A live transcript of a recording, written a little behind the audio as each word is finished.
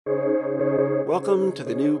Welcome to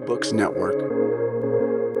the New Books Network.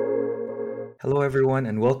 Hello, everyone,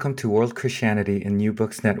 and welcome to World Christianity in New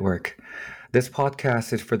Books Network. This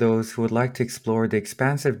podcast is for those who would like to explore the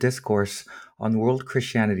expansive discourse on world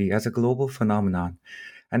Christianity as a global phenomenon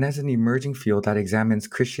and as an emerging field that examines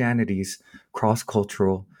Christianity's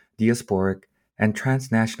cross-cultural, diasporic, and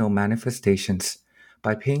transnational manifestations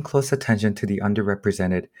by paying close attention to the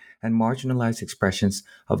underrepresented and marginalized expressions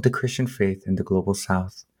of the Christian faith in the global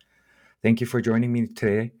South. Thank you for joining me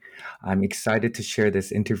today. I'm excited to share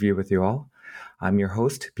this interview with you all. I'm your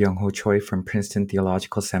host, Byung-Ho Choi from Princeton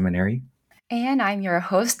Theological Seminary. And I'm your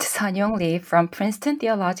host, Sun-Young Lee from Princeton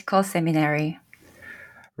Theological Seminary.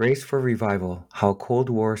 Race for Revival: How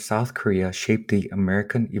Cold War South Korea Shaped the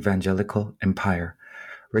American Evangelical Empire,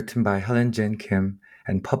 written by Helen Jin Kim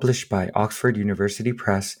and published by Oxford University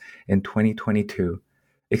Press in 2022,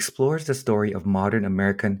 explores the story of modern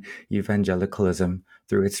American evangelicalism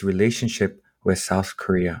through its relationship with South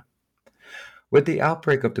Korea. With the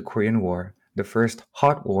outbreak of the Korean War, the first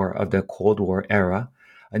hot war of the Cold War era,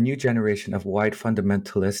 a new generation of white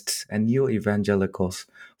fundamentalists and neo-evangelicals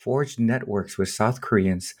forged networks with South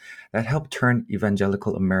Koreans that helped turn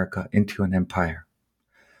evangelical America into an empire.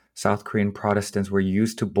 South Korean Protestants were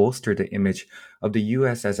used to bolster the image of the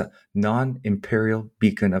U.S. as a non-imperial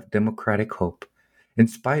beacon of democratic hope, in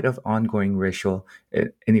spite of ongoing racial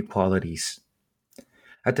inequalities.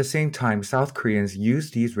 At the same time, South Koreans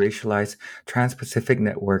used these racialized trans-Pacific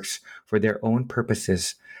networks for their own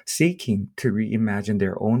purposes, seeking to reimagine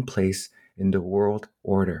their own place in the world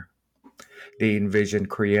order. They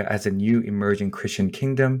envisioned Korea as a new emerging Christian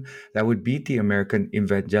kingdom that would beat the American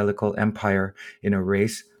evangelical empire in a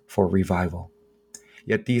race for revival.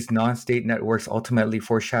 Yet these non-state networks ultimately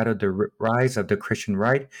foreshadowed the rise of the Christian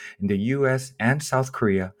right in the US and South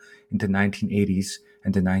Korea in the 1980s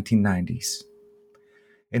and the 1990s.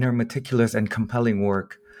 In her meticulous and compelling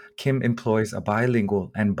work, Kim employs a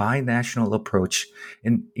bilingual and binational approach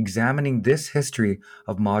in examining this history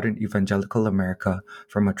of modern evangelical America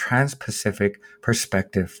from a trans-Pacific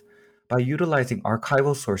perspective by utilizing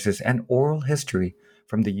archival sources and oral history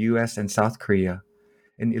from the US and South Korea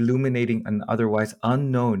in illuminating an otherwise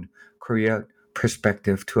unknown Korea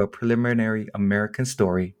perspective to a preliminary American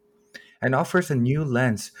story, and offers a new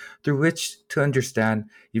lens through which to understand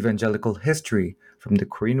evangelical history from the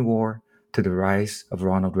Korean War to the rise of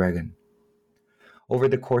Ronald Reagan. Over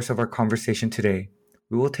the course of our conversation today,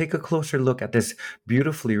 we will take a closer look at this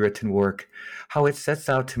beautifully written work, how it sets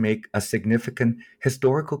out to make a significant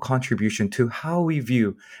historical contribution to how we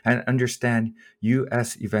view and understand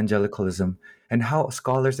U.S. evangelicalism, and how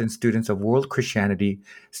scholars and students of world Christianity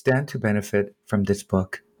stand to benefit from this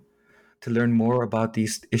book. To learn more about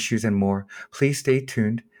these issues and more, please stay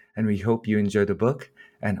tuned, and we hope you enjoy the book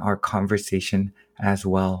and our conversation as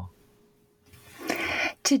well.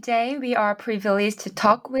 Today, we are privileged to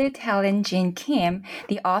talk with Helen Jin Kim,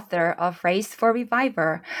 the author of Race for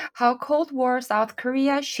Revival: How Cold War South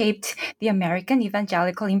Korea Shaped the American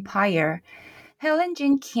Evangelical Empire. Helen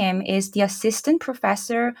Jin Kim is the Assistant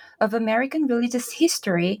Professor of American Religious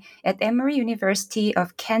History at Emory University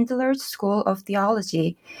of Candler School of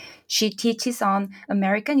Theology. She teaches on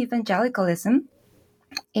American evangelicalism,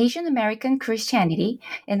 Asian American Christianity,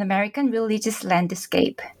 and American religious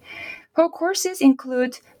landscape. Her courses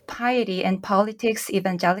include Piety and Politics,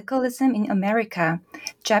 Evangelicalism in America,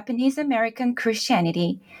 Japanese American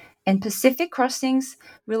Christianity, and Pacific Crossings,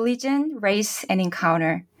 Religion, Race, and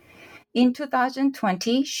Encounter. In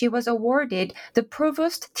 2020, she was awarded the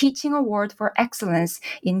Provost Teaching Award for Excellence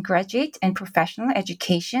in Graduate and Professional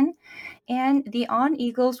Education and the On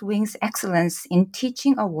Eagle's Wings Excellence in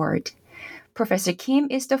Teaching Award. Professor Kim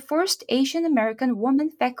is the first Asian American woman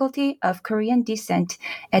faculty of Korean descent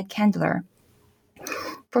at Candler.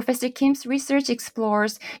 Professor Kim's research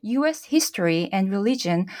explores U.S. history and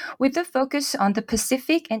religion with a focus on the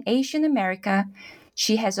Pacific and Asian America.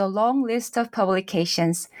 She has a long list of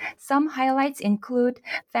publications. Some highlights include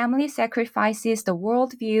Family Sacrifices, The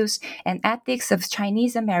Worldviews and Ethics of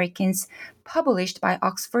Chinese Americans, published by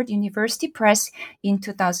Oxford University Press in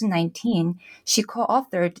 2019. She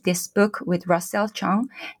co-authored this book with Russell Chung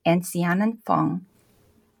and Xianan Feng.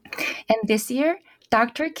 And this year,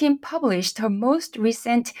 Dr. Kim published her most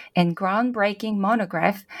recent and groundbreaking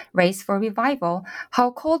monograph, Race for Revival: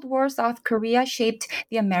 How Cold War South Korea Shaped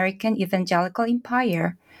the American Evangelical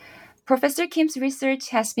Empire. Professor Kim's research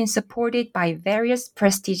has been supported by various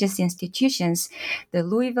prestigious institutions: the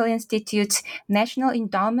Louisville Institute, National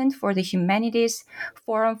Endowment for the Humanities,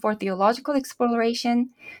 Forum for Theological Exploration,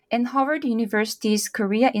 and Harvard University's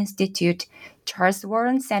Korea Institute, Charles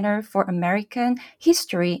Warren Center for American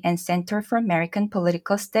History, and Center for American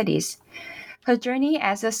Political Studies. Her journey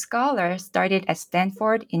as a scholar started at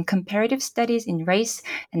Stanford in comparative studies in race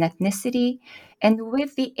and ethnicity, and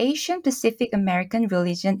with the Asian Pacific American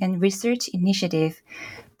Religion and Research Initiative.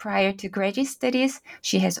 Prior to graduate studies,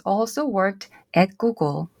 she has also worked at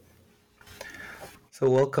Google. So,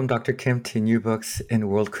 welcome, Dr. Kim, to New Books in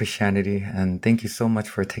World Christianity, and thank you so much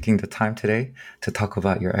for taking the time today to talk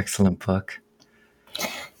about your excellent book.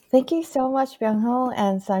 Thank you so much, Byung-ho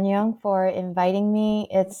and Sanyong, for inviting me.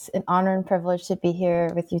 It's an honor and privilege to be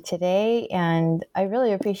here with you today, and I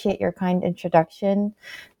really appreciate your kind introduction,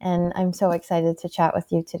 and I'm so excited to chat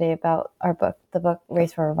with you today about our book, the book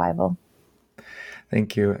Race for Revival.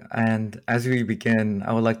 Thank you. And as we begin,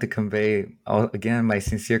 I would like to convey again my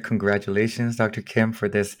sincere congratulations, Dr. Kim, for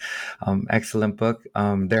this excellent book.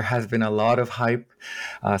 There has been a lot of hype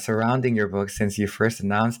surrounding your book since you first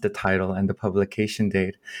announced the title and the publication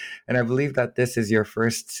date. And I believe that this is your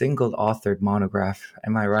first single authored monograph.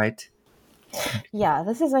 Am I right? Yeah,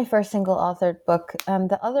 this is my first single authored book.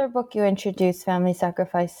 The other book you introduced, Family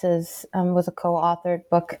Sacrifices, was a co-authored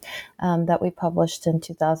book that we published in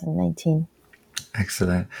 2019.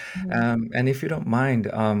 Excellent. And if you don't mind,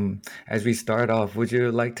 as we start off, would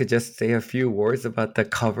you like to just say a few words about the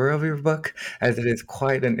cover of your book, as it is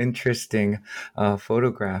quite an interesting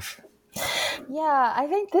photograph? Yeah, I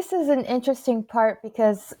think this is an interesting part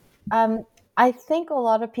because I think a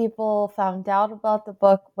lot of people found out about the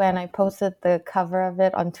book when I posted the cover of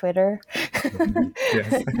it on Twitter.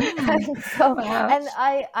 Yes. And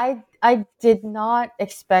I did not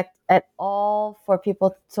expect at all for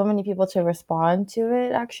so many people to respond to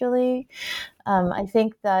it. Actually, I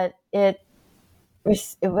think that it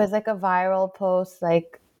was like a viral post,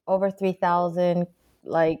 like over 3,000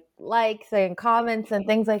 likes and comments and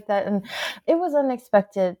things like that, and it was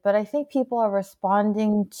unexpected, but I think people are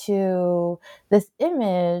responding to this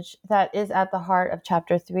image that is at the heart of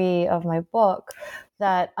chapter 3 of my book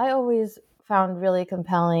that I always found really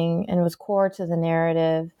compelling and was core to the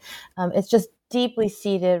narrative. It's just deeply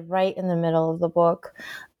seated right in the middle of the book.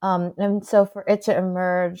 And so for it to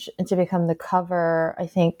emerge and to become the cover, I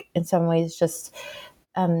think in some ways just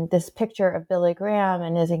this picture of Billy Graham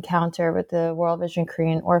and his encounter with the World Vision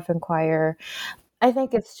Korean Orphan Choir, I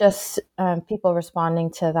think it's just people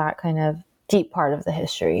responding to that kind of deep part of the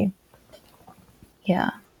history.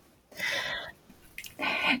 Yeah.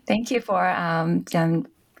 Thank you for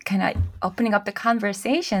kind of opening up the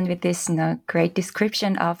conversation with this great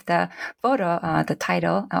description of the photo, the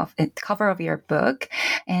title of the cover of your book.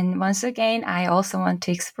 And once again, I also want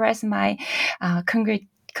to express my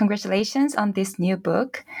congratulations on this new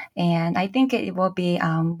book. And I think it will be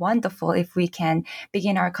wonderful if we can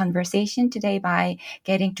begin our conversation today by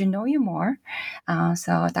getting to know you more.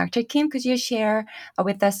 So Dr. Kim, could you share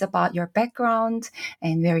with us about your background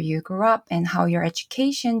and where you grew up and how your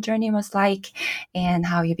education journey was like and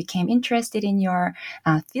how you became interested in your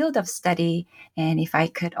field of study? And if I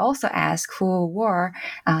could also ask, who were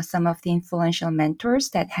some of the influential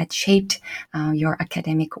mentors that had shaped your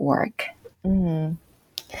academic work? Mm-hmm.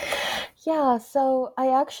 Yeah, so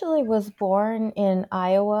I actually was born in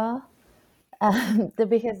Iowa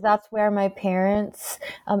because that's where my parents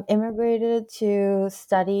immigrated to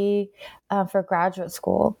study for graduate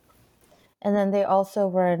school. And then they also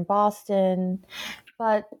were in Boston.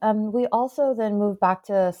 But we also then moved back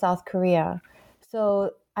to South Korea.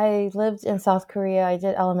 So I lived in South Korea. I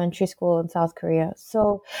did elementary school in South Korea.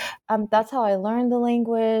 So that's how I learned the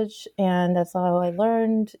language, and that's how I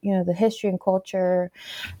learned, the history and culture.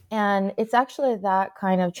 And it's actually that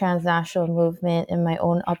kind of transnational movement in my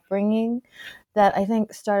own upbringing that I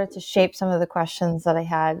think started to shape some of the questions that I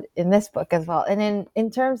had in this book as well. And in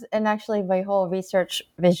terms, and actually my whole research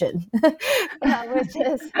vision,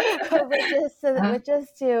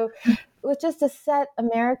 which is to set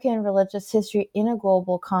American religious history in a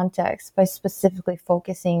global context by specifically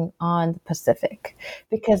focusing on the Pacific,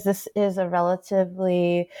 because this is a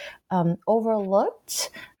relatively overlooked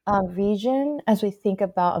region as we think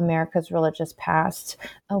about America's religious past.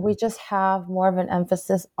 We just have more of an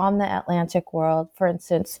emphasis on the Atlantic world. For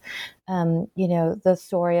instance, the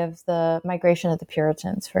story of the migration of the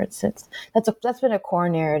Puritans, for instance, that's been a core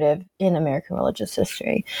narrative in American religious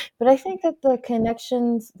history. But I think that the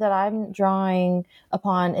connections that I'm drawing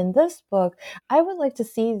upon in this book, I would like to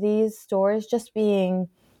see these stories just being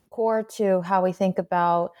core to how we think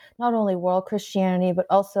about not only world Christianity, but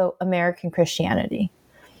also American Christianity.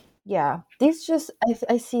 Yeah,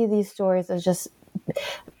 I see these stories as just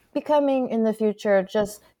becoming in the future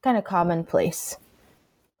just kind of commonplace,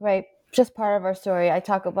 right? Just part of our story. I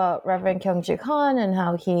talk about Reverend Kyung-Ji Khan and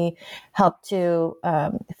how he helped to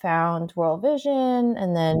found World Vision,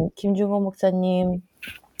 and then Kim Jung-ho 목사님,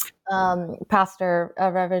 Pastor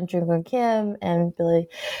Reverend Jung Kim and Billy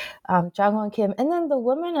Jang-Hwan Kim, and then the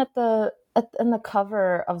woman in the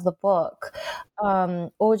cover of the book,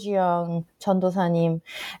 Oh Ji-young 전도사님.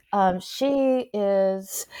 She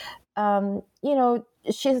is,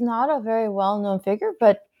 she's not a very well-known figure,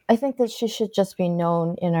 but I think that she should just be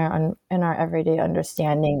known in our everyday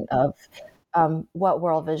understanding of what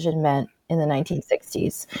World Vision meant in the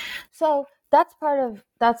 1960s. So that's part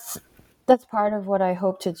of what I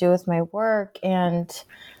hope to do with my work, and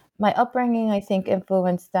my upbringing, I think,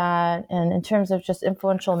 influenced that. And in terms of just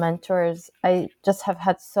influential mentors, I just have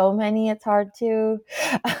had so many. It's hard to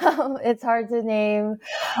name.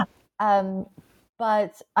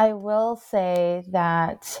 But I will say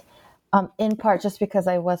that, in part, just because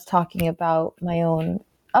I was talking about my own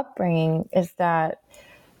upbringing, is that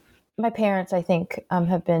my parents, I think,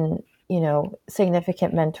 have been,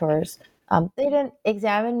 significant mentors. They didn't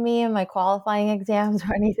examine me in my qualifying exams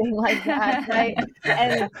or anything like that, right?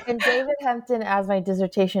 And David Hempton, as my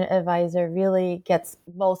dissertation advisor, really gets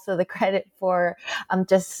most of the credit for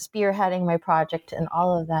just spearheading my project and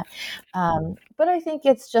all of that. But I think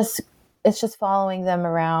it's just following them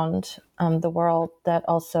around the world that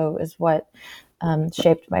also is what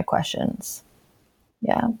shaped my questions.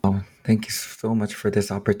 Yeah. Oh, thank you so much for this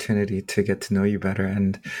opportunity to get to know you better.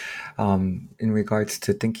 And in regards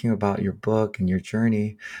to thinking about your book and your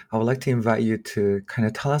journey, I would like to invite you to kind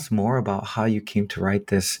of tell us more about how you came to write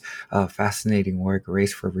this fascinating work,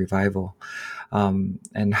 Race for Revival,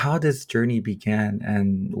 and how this journey began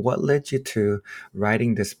and what led you to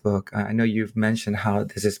writing this book. I know you've mentioned how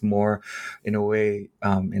this is more, in a way,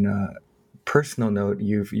 in a personal note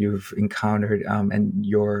you've encountered and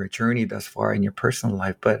your journey thus far in your personal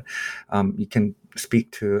life, but you can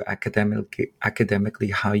speak to academically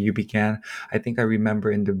how you began. I think I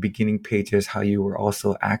remember in the beginning pages how you were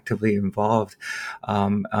also actively involved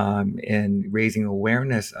in raising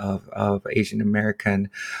awareness of Asian American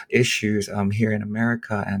issues here in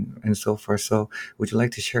America and so forth. So would you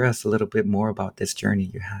like to share us a little bit more about this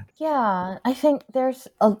journey you had? Yeah, I think there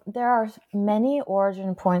are many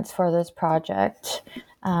origin points for this project.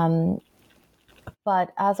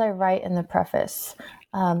 But as I write in the preface,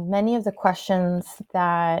 many of the questions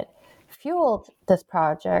that fueled this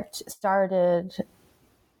project started,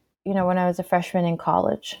 when I was a freshman in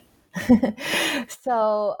college.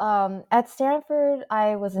 So at Stanford,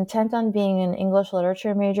 I was intent on being an English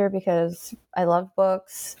literature major because I love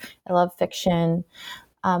books, I love fiction.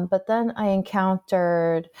 But then I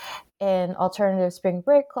encountered an alternative spring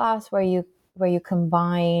break class where you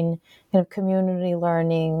combine kind of community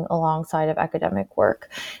learning alongside of academic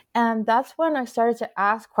work. And that's when I started to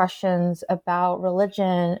ask questions about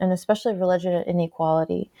religion, and especially religion and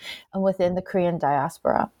inequality within the Korean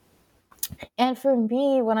diaspora. And for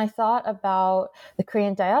me, when I thought about the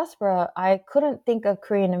Korean diaspora, I couldn't think of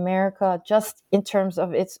Korean America just in terms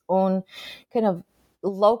of its own kind of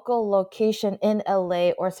local location in LA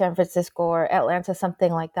or San Francisco or Atlanta,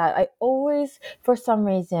 something like that. I always, for some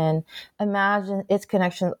reason, imagine its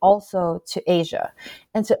connection also to Asia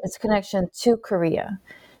and to its connection to Korea,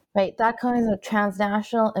 right? That kind of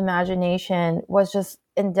transnational imagination was just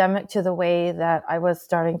endemic to the way that I was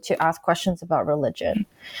starting to ask questions about religion.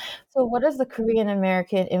 So what does the Korean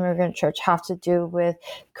American Immigrant Church have to do with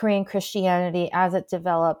Korean Christianity as it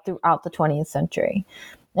developed throughout the 20th century?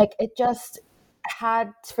 Like, it just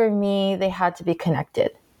had, for me, they had to be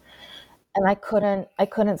connected. And I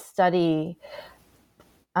couldn't study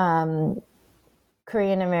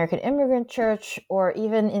Korean American Immigrant Church, or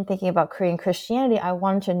even in thinking about Korean Christianity, I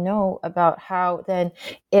wanted to know about how then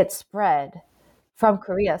it spread from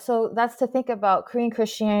Korea. So that's to think about Korean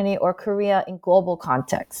Christianity or Korea in global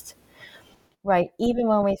context, right? Even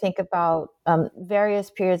when we think about various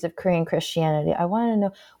periods of Korean Christianity, I wanted to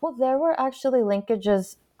know, well, there were actually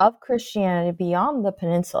linkages of Christianity beyond the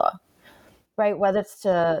peninsula, right? Whether it's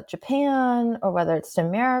to Japan or whether it's to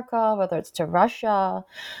America, whether it's to Russia.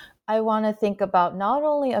 I want to think about not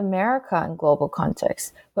only America in global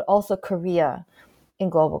context, but also Korea in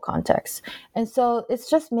global context. And so it's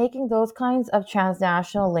just making those kinds of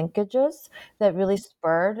transnational linkages that really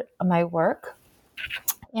spurred my work.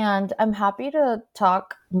 And I'm happy to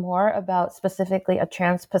talk more about specifically a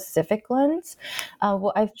trans-Pacific lens. I'm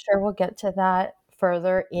sure we'll get to that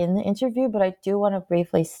further in the interview, but I do want to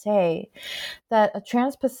briefly say that a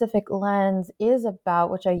trans-Pacific lens is about,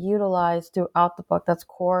 which I utilize throughout the book, that's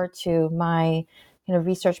core to my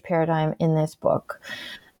research paradigm in this book.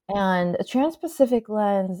 And a trans-Pacific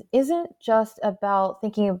lens isn't just about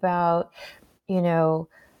thinking about,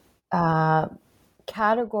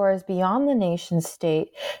 categories beyond the nation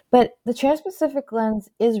state, but the trans-Pacific lens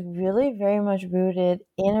is really very much rooted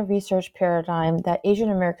in a research paradigm that Asian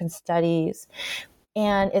American studies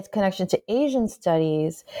and its connection to Asian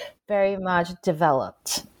studies very much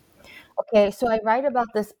developed. Okay, so I write about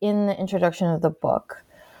this in the introduction of the book,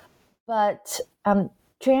 but a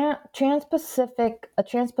trans-Pacific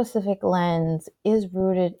lens is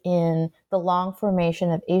rooted in the long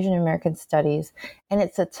formation of Asian American studies and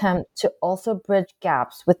its attempt to also bridge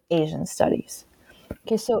gaps with Asian studies.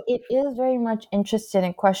 Okay, so it is very much interested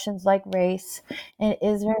in questions like race, and it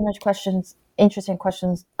is very much interested in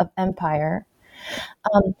questions of empire,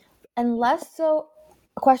 and less so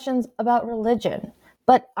questions about religion.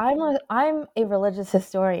 But I'm a religious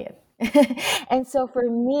historian. And so for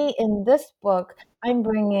me in this book, I'm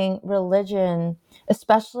bringing religion,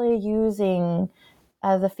 especially using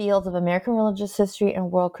the fields of American religious history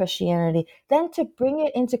and world Christianity, then to bring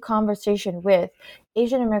it into conversation with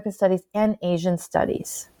Asian American studies and Asian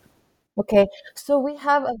studies. Okay, so we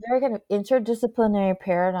have a very kind of interdisciplinary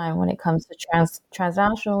paradigm when it comes to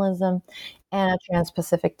transnationalism and a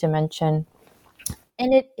trans-Pacific dimension.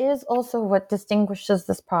 And it is also what distinguishes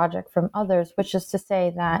this project from others, which is to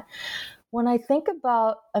say that when I think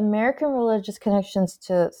about American religious connections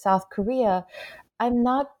to South Korea, I'm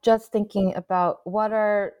not just thinking about what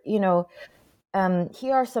are,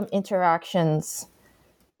 here are some interactions,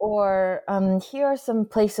 or here are some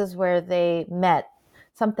places where they met,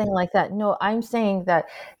 something like that. No, I'm saying that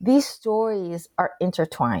these stories are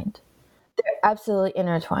intertwined. They're absolutely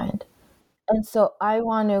intertwined. And so I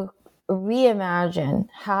want to reimagine,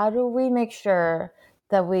 how do we make sure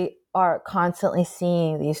that we are constantly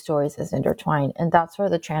seeing these stories as intertwined? And that's where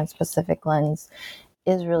the trans-Pacific lens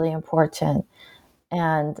is really important.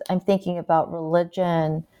 And I'm thinking about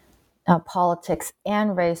religion, politics,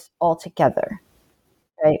 and race all together,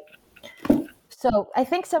 right? So I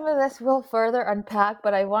think some of this will further unpack,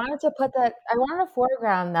 but I wanted to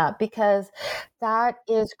foreground that because that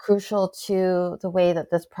is crucial to the way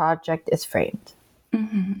that this project is framed.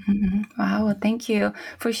 Wow, thank you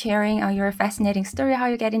for sharing your fascinating story, how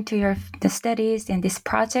you get into the studies and this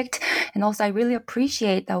project. And also, I really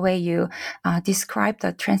appreciate the way you describe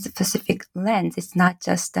the trans-Pacific lens. It's not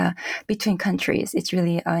just between countries. It's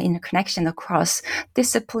really in a connection across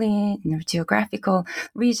discipline, geographical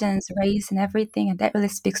regions, race, and everything. And that really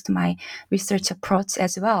speaks to my research approach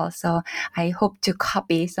as well. So I hope to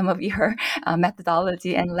copy some of your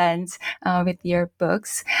methodology and lens with your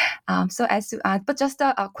books. But just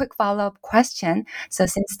a quick follow-up question. So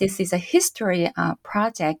since this is a history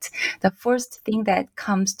project, the first thing that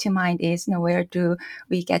comes to mind is, where do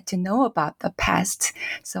we get to know about the past?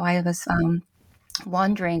 So I was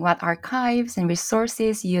wondering what archives and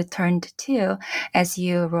resources you turned to as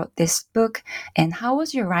you wrote this book, and how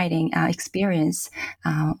was your writing experience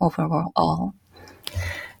overall?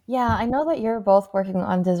 Yeah, I know that you're both working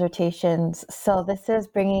on dissertations, so this is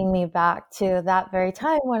bringing me back to that very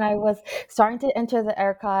time when I was starting to enter the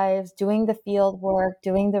archives, doing the field work,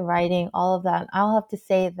 doing the writing, all of that. I'll have to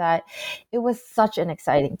say that it was such an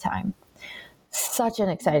exciting time. Such an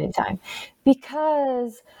exciting time.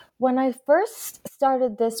 Because when I first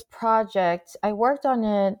started this project, I worked on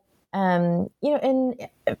it in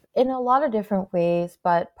a lot of different ways,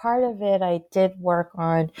 but part of it I did work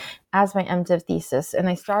on as my MDiv thesis. And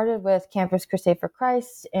I started with Campus Crusade for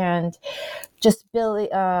Christ and just Bill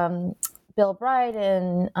Bright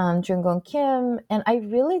and Jung-Gun Kim. And I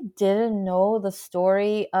really didn't know the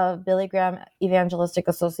story of Billy Graham Evangelistic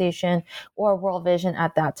Association or World Vision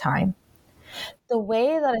at that time. The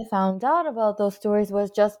way that I found out about those stories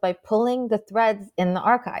was just by pulling the threads in the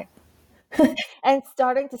archive. And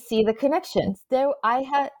starting to see the connections. There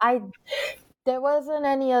wasn't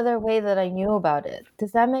any other way that I knew about it.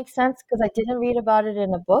 Does that make sense? Because I didn't read about it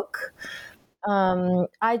in a book.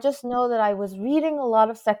 I just know that I was reading a lot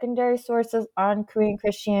of secondary sources on Korean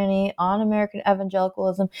Christianity, on American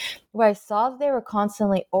evangelicalism, where I saw that they were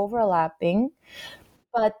constantly overlapping,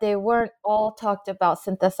 but they weren't all talked about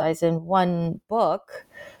synthesized in one book,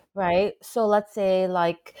 right? So let's say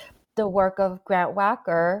like the work of Grant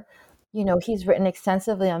Wacker, he's written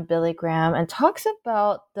extensively on Billy Graham and talks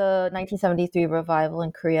about the 1973 revival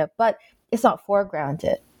in Korea, but it's not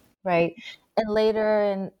foregrounded, right? And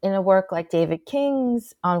later in a work like David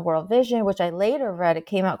King's on World Vision, which I later read, it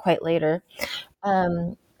came out quite later,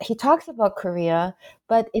 he talks about Korea,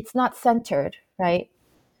 but it's not centered, right?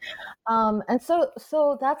 And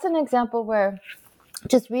so that's an example where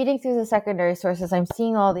just reading through the secondary sources, I'm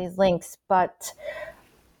seeing all these links, but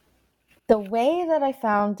the way that I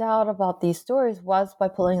found out about these stories was by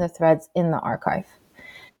pulling the threads in the archive.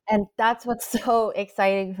 And that's what's so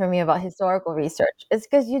exciting for me about historical research. It's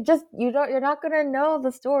because you're not going to know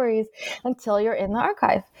the stories until you're in the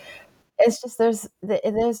archive. It's just there's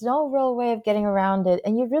no real way of getting around it,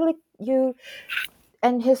 and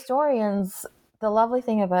and historians. The lovely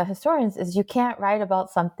thing about historians is you can't write about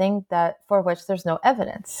something for which there's no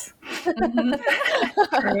evidence. Mm-hmm.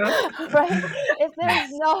 Right? If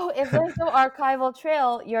there's no archival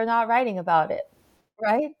trail, you're not writing about it,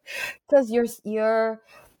 right? Because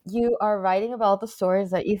you are writing about the stories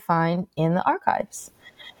that you find in the archives.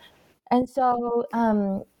 And so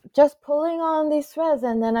just pulling on these threads,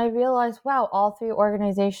 and then I realized, wow, all three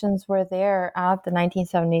organizations were there at the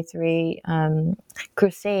 1973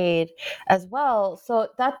 crusade as well. So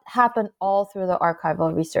that happened all through the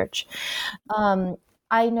archival research.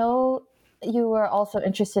 I know you were also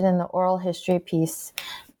interested in the oral history piece,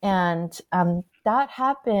 and that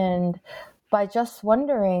happened by just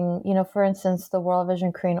wondering, for instance, the World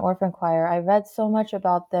Vision Korean Orphan Choir. I read so much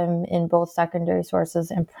about them in both secondary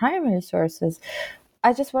sources and primary sources.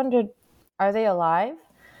 I just wondered, are they alive?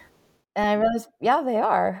 And I realized, yeah, they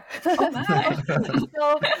are.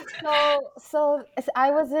 So I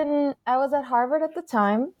was at Harvard at the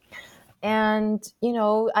time, and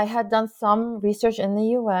I had done some research in the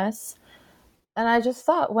U.S. And I just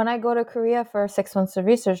thought, when I go to Korea for 6 months of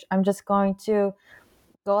research, I'm just going to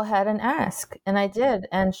go ahead and ask. And I did.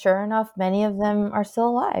 And sure enough, many of them are still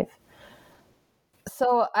alive.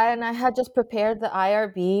 So, I had just prepared the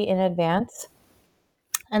IRB in advance.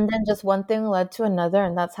 And then just one thing led to another.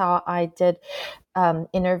 And that's how I did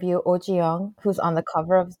interview Oh Ji-young, who's on the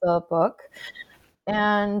cover of the book.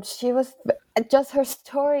 And her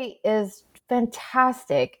story is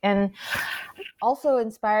fantastic and also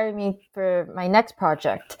inspired me for my next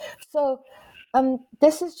project. So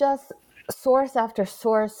this is just source after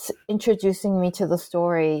source introducing me to the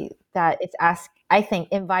story that it's I think,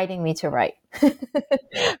 inviting me to write.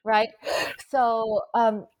 Right? So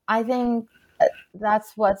I think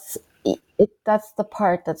that's that's the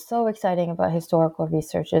part that's so exciting about historical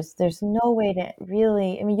research is there's no way to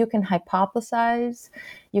really, you can hypothesize,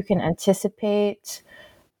 you can anticipate,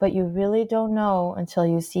 but you really don't know until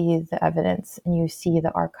you see the evidence and you see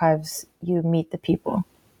the archives, you meet the people.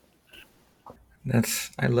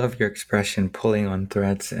 I love your expression, pulling on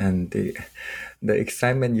threads, and the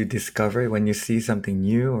excitement you discover when you see something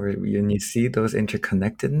new or when you see those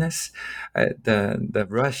interconnectedness. The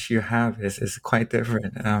rush you have is quite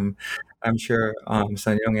different. I'm sure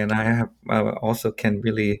Sun Young and I have also can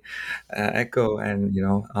really echo, and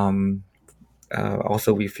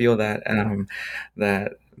also we feel that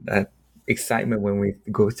that excitement when we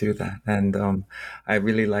go through that. And I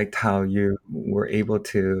really liked how you were able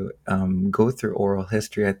to go through oral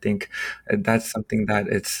history. I think that's something that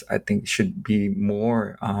I think should be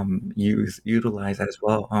more utilized as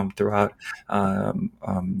well throughout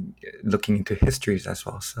looking into histories as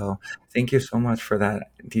well. So thank you so much for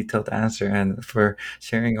that detailed answer and for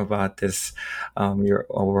sharing about this, your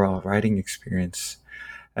overall writing experience.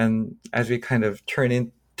 And as we kind of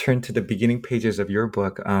turn to the beginning pages of your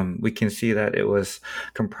book, we can see that it was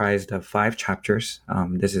comprised of 5 chapters.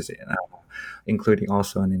 This is including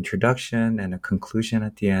also an introduction and a conclusion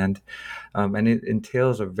at the end. And it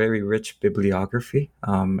entails a very rich bibliography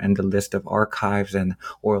and the list of archives and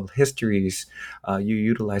oral histories you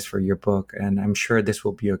utilize for your book. And I'm sure this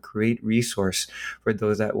will be a great resource for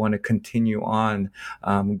those that want to continue on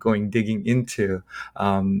digging into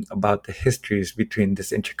about the histories between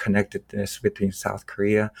this interconnectedness between South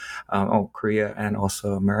Korea, Korea, and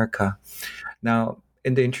also America. Now,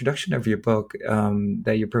 in the introduction of your book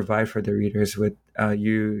that you provide for the readers with,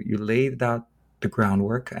 you laid out the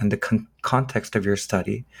groundwork and the context of your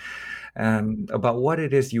study about what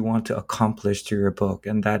it is you want to accomplish through your book.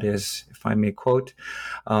 And that is, if I may quote,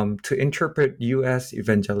 to interpret U.S.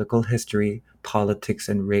 evangelical history, politics,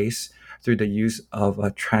 and race through the use of a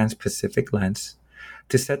trans-Pacific lens,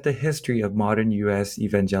 to set the history of modern U.S.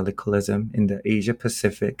 evangelicalism in the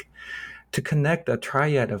Asia-Pacific, to connect a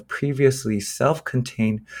triad of previously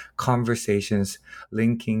self-contained conversations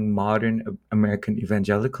linking modern American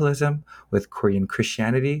evangelicalism with Korean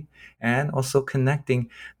Christianity, and also connecting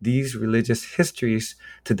these religious histories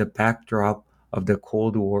to the backdrop of the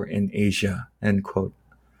Cold War in Asia, end quote.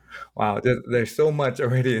 Wow, there's so much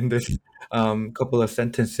already in this couple of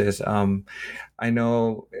sentences. I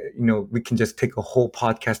know, we can just take a whole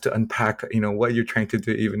podcast to unpack, what you're trying to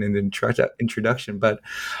do even in the introduction. But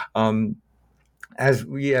um, as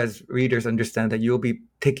we as readers understand that you'll be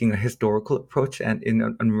taking a historical approach and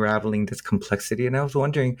in unraveling this complexity. And I was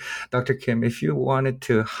wondering, Dr. Kim, if you wanted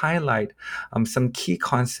to highlight some key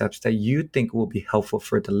concepts that you think will be helpful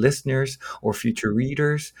for the listeners or future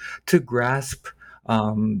readers to grasp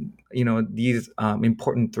these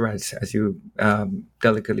important threads, as you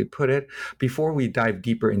delicately put it, before we dive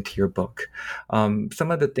deeper into your book.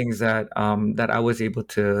 Some of the things that I was able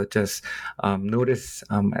to just notice,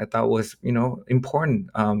 I thought was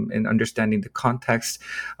important in understanding the context.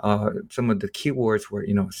 Some of the keywords were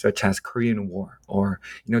such as Korean War, or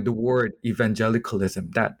the word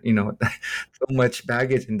evangelicalism. That so much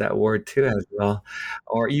baggage in that word too as well,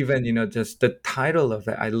 or even just the title of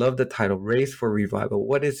it. I love the title, Race for Revival.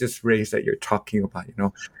 What is this race that you're talking about?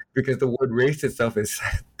 Because the word race itself is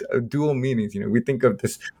dual meanings. We think of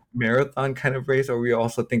this marathon kind of race, or we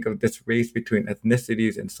also think of this race between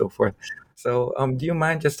ethnicities and so forth. So do you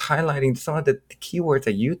mind just highlighting some of the keywords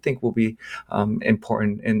that you think will be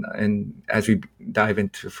important in as we dive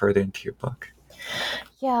into further into your book?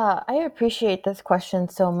 Yeah, I appreciate this question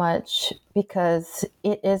so much because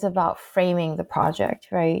it is about framing the project,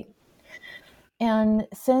 right? And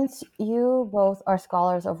since you both are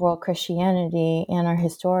scholars of world Christianity and are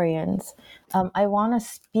historians, I want to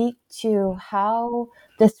speak to how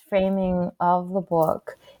this framing of the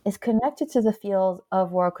book is connected to the field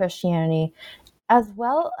of world Christianity, as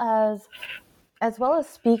well as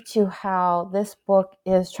speak to how this book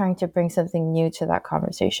is trying to bring something new to that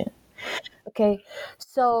conversation. Okay,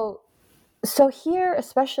 so here,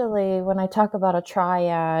 especially when I talk about a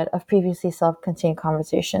triad of previously self-contained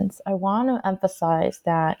conversations, I want to emphasize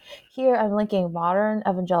that here I'm linking modern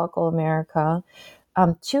evangelical America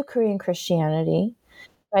to Korean Christianity,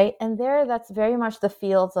 right? And there, that's very much the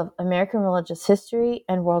fields of American religious history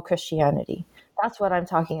and world Christianity. That's what I'm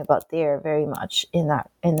talking about there, very much in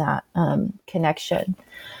that connection.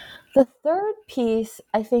 The third piece,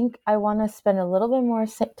 I think I want to spend a little bit more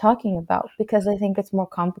talking about, because I think it's more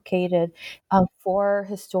complicated for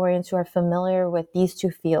historians who are familiar with these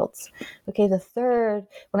two fields. Okay, the third,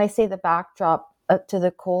 when I say the backdrop to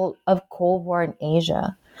the Cold War in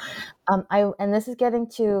Asia, and this is getting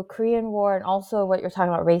to Korean War and also what you're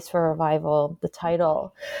talking about, Race for Revival, the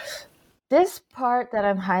title. This part that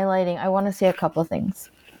I'm highlighting, I want to say a couple of things.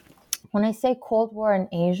 When I say Cold War in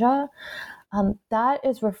Asia, that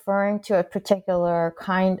is referring to a particular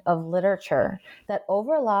kind of literature that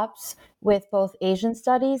overlaps with both Asian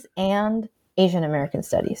studies and Asian American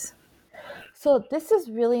studies. So this is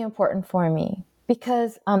really important for me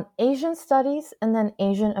because Asian studies and then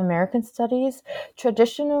Asian American studies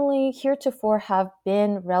traditionally heretofore have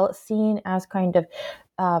been seen as kind of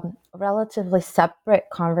relatively separate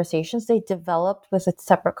conversations. They developed with a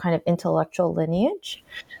separate kind of intellectual lineage.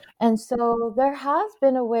 And so there has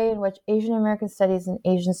been a way in which Asian American studies and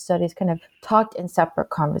Asian studies kind of talked in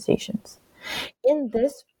separate conversations. In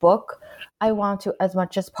this book, I want to, as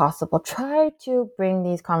much as possible, try to bring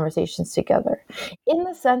these conversations together, in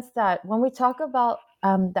the sense that when we talk about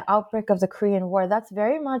the outbreak of the Korean War, that's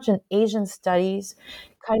very much an Asian studies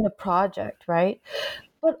kind of project, right?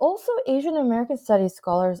 But also Asian American studies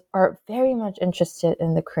scholars are very much interested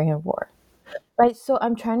in the Korean War. Right, so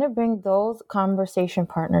I'm trying to bring those conversation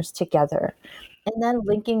partners together and then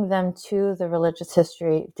linking them to the religious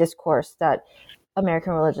history discourse that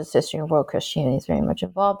American religious history and world Christianity is very much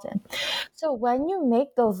involved in. So when you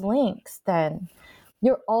make those links, then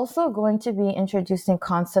you're also going to be introducing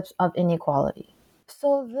concepts of inequality.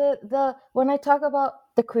 So the when I talk about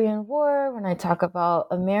the Korean War, when I talk about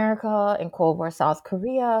America and Cold War South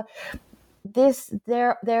Korea,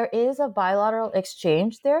 there is a bilateral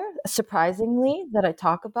exchange there, surprisingly, that I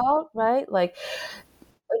talk about, right? Like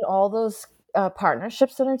in all those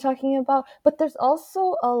partnerships that I'm talking about, but there's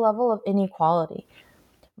also a level of inequality,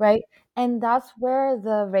 right? And that's where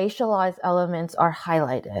the racialized elements are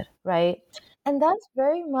highlighted, right? And that's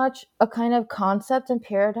very much a kind of concept and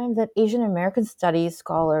paradigm that Asian American studies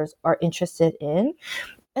scholars are interested in.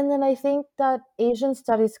 And then I think that Asian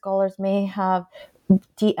studies scholars may have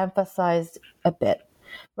de-emphasized a bit,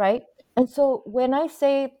 right? And so when I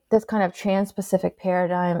say this kind of trans-Pacific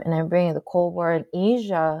paradigm and I'm bringing the Cold War in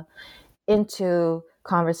Asia into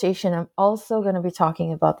conversation, I'm also going to be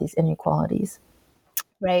talking about these inequalities,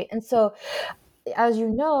 right? And so as you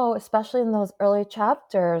know, especially in those early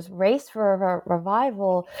chapters, Race for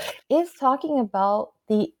Revival is talking about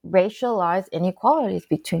the racialized inequalities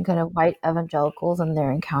between kind of white evangelicals and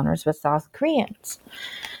their encounters with South Koreans.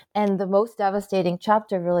 And the most devastating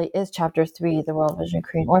chapter really is chapter 3, the World Vision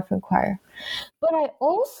Korean Orphan Choir. But I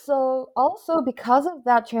also because of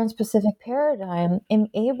that Trans-Pacific paradigm, am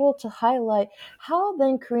able to highlight how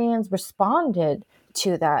then Koreans responded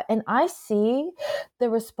to that. And I see the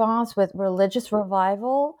response with religious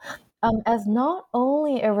revival as not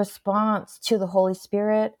only a response to the Holy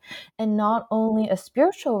Spirit and not only a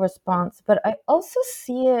spiritual response, but I also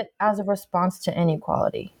see it as a response to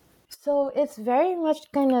inequality. So it's very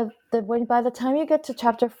much kind of by the time you get to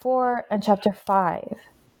chapter 4 and chapter 5,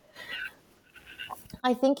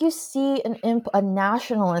 I think you see a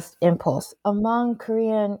nationalist impulse among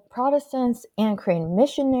Korean Protestants and Korean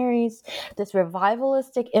missionaries. This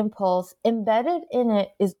revivalistic impulse, embedded in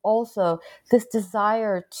it is also this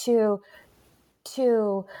desire to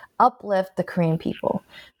uplift the Korean people,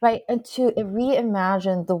 right? And to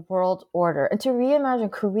reimagine the world order and to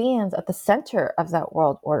reimagine Koreans at the center of that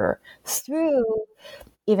world order through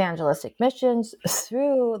evangelistic missions,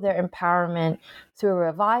 through their empowerment, through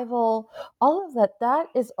revival, all of that. That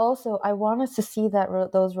is also, I want us to see that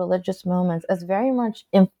those religious moments as very much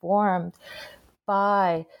informed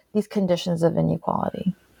by these conditions of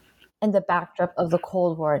inequality and the backdrop of the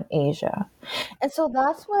Cold War in Asia. And so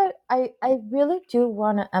that's what I really do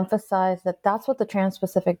want to emphasize, that's what the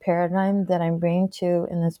Trans-Pacific paradigm that I'm bringing to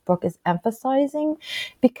in this book is emphasizing,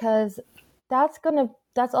 because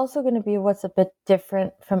that's also going to be what's a bit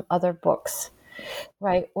different from other books,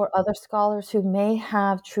 right? Or other scholars who may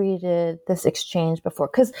have treated this exchange before.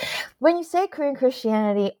 Because when you say Korean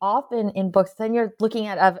Christianity, often in books, then you're looking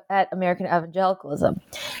at American evangelicalism.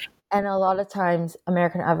 And a lot of times,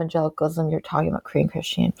 American evangelicalism, you're talking about Korean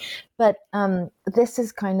Christian. But this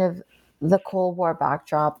is kind of the Cold War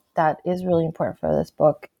backdrop that is really important for this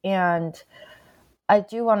book. And I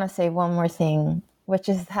do want to say one more thing, which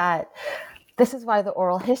is that this is why the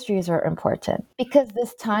oral histories are important. Because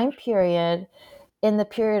this time period, in the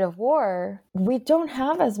period of war, we don't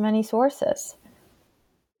have as many sources.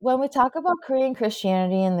 When we talk about Korean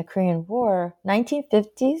Christianity in the Korean War,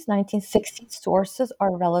 1950s, 1960s sources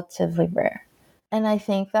are relatively rare. And I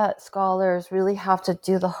think that scholars really have to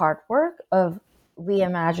do the hard work of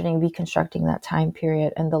reimagining, reconstructing that time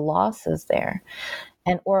period and the losses there.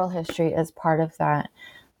 And oral history is part of that.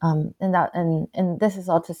 And this is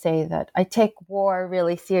all to say that I take war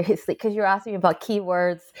really seriously, because you're asking me about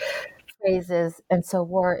keywords, phrases, and so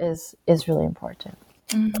war is really important.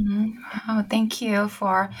 Mm-hmm. Oh, thank you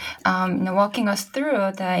for walking us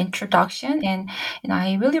through the introduction, and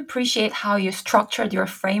I really appreciate how you structured your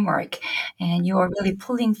framework, and you are really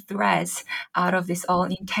pulling threads out of this all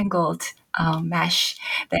entangled mesh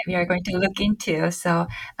that we are going to look into. So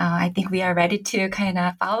I think we are ready to kind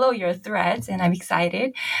of follow your threads, and I'm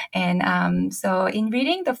excited. And so in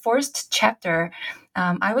reading the first chapter,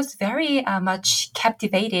 I was very much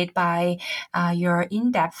captivated by your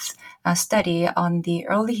in-depth study on the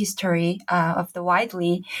early history of the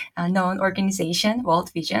widely known organization World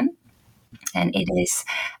Vision. And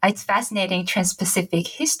it's fascinating Trans-Pacific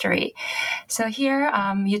history. So here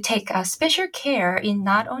you take special care in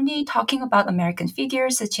not only talking about American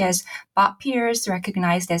figures such as Bob Pierce,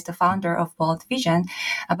 recognized as the founder of World Vision,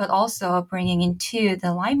 but also bringing into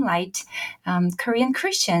the limelight Korean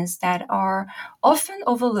Christians that are often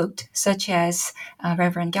overlooked, such as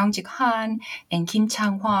Reverend Kyung-Jik Han and Kim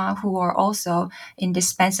Chang-hwa, who are also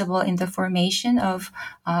indispensable in the formation of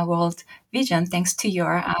World Vision, thanks to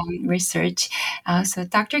your research. So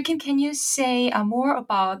Dr. Kim, can you say more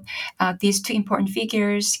about these two important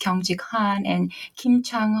figures, Kyung-Jik Han and Kim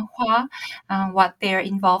Chang-hwa, what their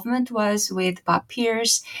involvement was with Bob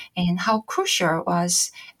Pierce, and how crucial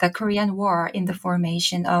was the Korean War in the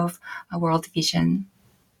formation of World Vision?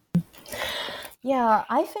 Yeah,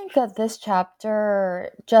 I think that this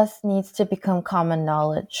chapter just needs to become common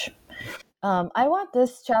knowledge. I want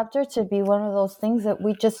this chapter to be one of those things that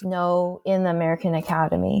we just know in the American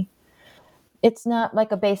Academy. It's not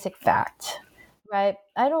like a basic fact, right?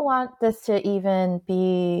 I don't want this to even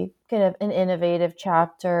be kind of an innovative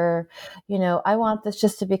chapter. I want this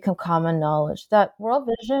just to become common knowledge that World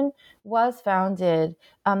Vision was founded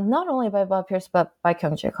not only by Bob Pierce, but by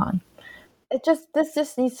Kyung-Jik Han. This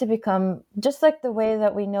just needs to become just like the way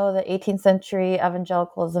that we know the 18th century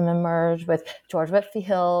evangelicalism emerged with George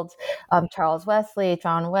Whitefield, Charles Wesley,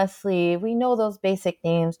 John Wesley. We know those basic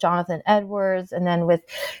names, Jonathan Edwards, and then with,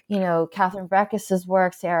 Catherine Breckis's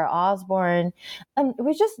work, Sarah Osborne.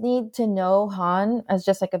 We just need to know Han as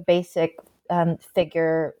just like a basic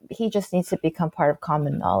figure. He just needs to become part of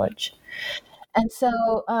common knowledge. And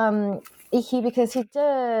so because he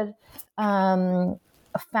did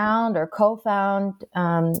found or co-found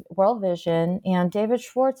World Vision, and David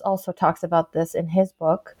Schwartz also talks about this in his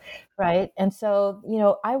book, right? And so,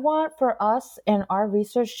 I want for us and our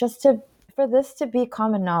research for this to be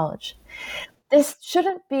common knowledge. This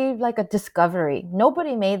shouldn't be like a discovery.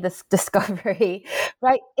 Nobody made this discovery,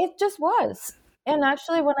 right? It just was. And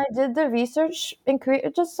actually, when I did the research in Korea,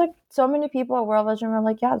 it just like so many people at World Vision were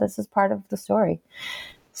like, yeah, this is part of the story.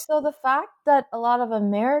 So the fact that a lot of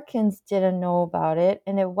Americans didn't know about it,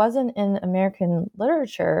 and it wasn't in American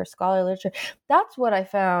literature, scholarly literature, that's what I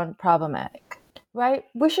found problematic, right?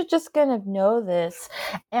 We should just kind of know this.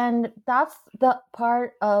 And that's the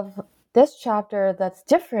part of this chapter that's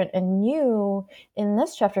different and new in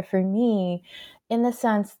this chapter for me, in the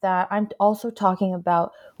sense that I'm also talking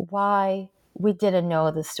about why we didn't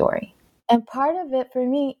know the story. And part of it for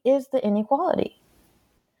me is the inequality.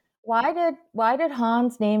 Why did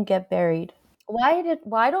Han's name get buried?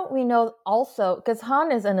 Why don't we know also, because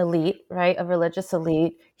Han is an elite, right? A religious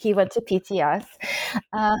elite. He went to PTS.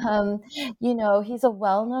 He's a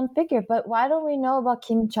well-known figure, but why don't we know about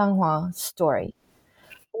Kim Chang-hwa's story?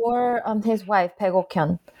 Or his wife, Baek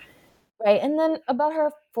Ok-hyun, right? And then about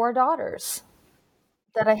her 4 daughters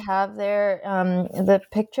that I have there, the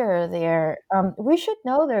picture there. We should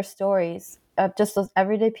know their stories, just those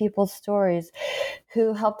everyday people's stories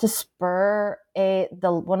who helped to spur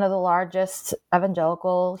one of the largest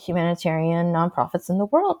evangelical humanitarian nonprofits in the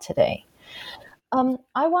world today.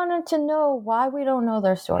 I wanted to know why we don't know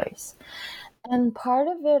their stories. And part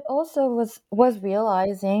of it also was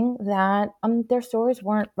realizing that their stories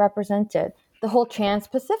weren't represented. The whole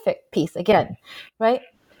Trans-Pacific piece again, right?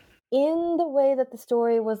 In the way that the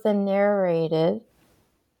story was then narrated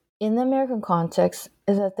in the American context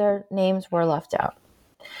is that their names were left out.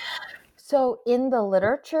 So in the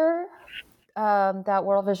literature that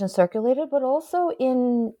World Vision circulated, but also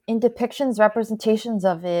in depictions, representations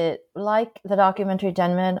of it, like the documentary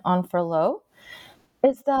Denman on Furlough,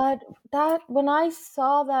 is that when I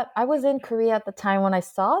saw that, I was in Korea at the time when I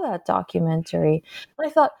saw that documentary, and I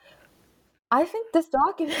thought, I think this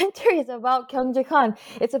documentary is about Kyung Jik-han.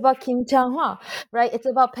 It's about Kim Chang-hwa, right? It's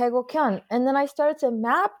about Baek Ok-hyun. And then I started to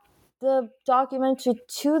map the documentary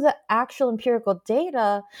to the actual empirical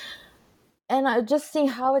data, and I just see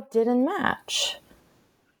how it didn't match,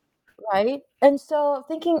 right? And so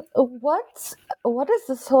thinking, what is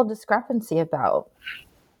this whole discrepancy about?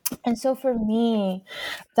 And so for me,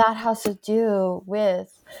 that has to do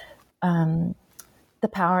with the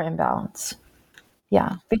power imbalance.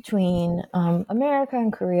 Yeah, between America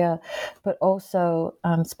and Korea, but also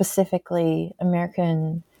specifically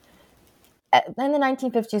American. In the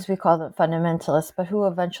 1950s, we call them fundamentalists, but who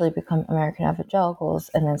eventually become American evangelicals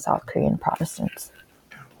and then South Korean Protestants.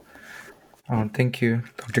 Thank you,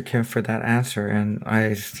 Dr. Kim, for that answer. And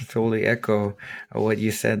I totally echo what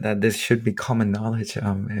you said, that this should be common knowledge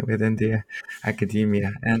within the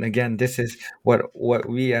academia. And again, this is what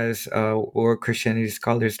we as or Christianity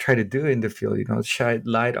scholars try to do in the field, shed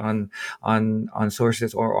light on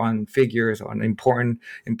sources or on figures, on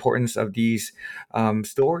importance of these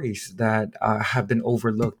stories that have been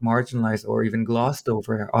overlooked, marginalized, or even glossed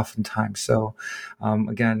over oftentimes. So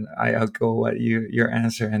again, I echo your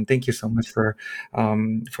answer, and thank you so much for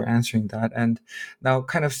answering that. And now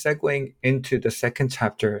kind of segueing into the second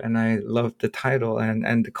chapter, and I love the title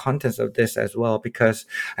and the contents of this as well, because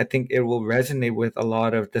I think it will resonate with a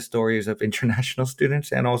lot of the stories of international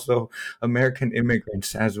students and also American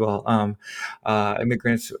immigrants as well,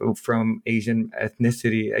 immigrants from Asian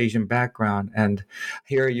ethnicity, Asian background. And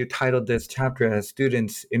here you titled this chapter as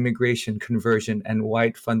Students, Immigration, Conversion, and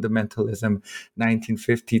White Fundamentalism,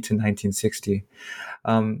 1950 to 1960.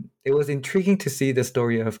 It was intriguing to see the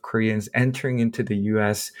story of Koreans entering into the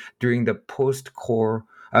U.S. during the post-Korean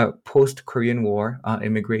War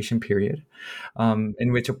immigration period,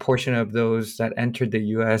 in which a portion of those that entered the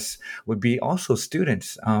U.S. would be also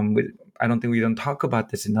students. I don't think we don't talk about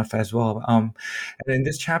this enough as well. And in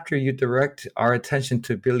this chapter, you direct our attention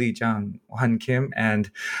to Billy Jang, Han Kim,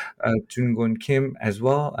 and Jun-gon Kim as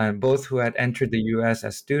well, and both who had entered the U.S.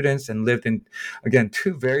 as students and lived in, again,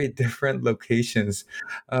 2 very different locations,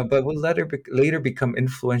 but would later become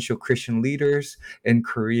influential Christian leaders in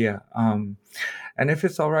Korea. And if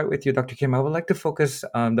it's all right with you, Dr. Kim, I would like to focus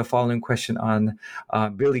the following question on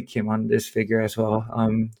Billy Kim, on this figure as well,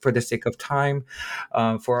 for the sake of time.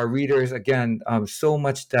 For our readers, again, so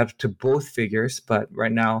much depth to both figures, but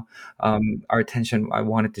right now, I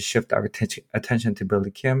wanted to shift our attention to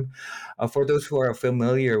Billy Kim. For those who are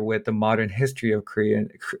familiar with the modern history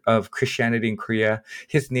of Christianity in Korea,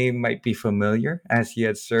 his name might be familiar, as he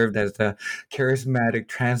had served as the charismatic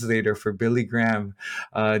translator for Billy Graham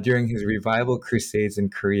during his revival crusades in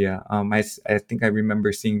Korea. I think I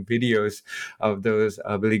remember seeing videos of those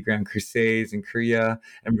Billy Graham crusades in Korea,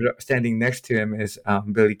 and standing next to him is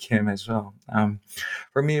Billy Kim as well.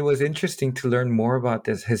 For me, it was interesting to learn more about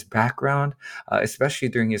his background, especially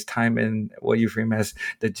during his time in what you frame as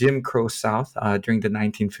the Jim Crow South during the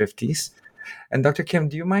 1950s. And Dr. Kim,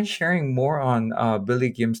 do you mind sharing more on Billy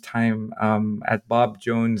Kim's time at Bob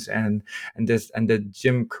Jones and the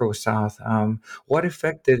Jim Crow South? What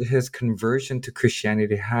effect did his conversion to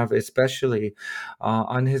Christianity have, especially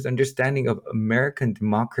on his understanding of American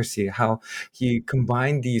democracy? How he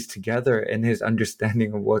combined these together in his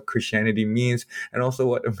understanding of what Christianity means, and also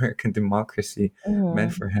what American democracy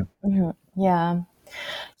meant for him. Yeah.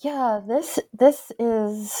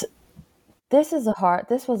 This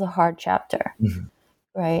was a hard chapter,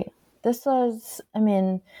 right?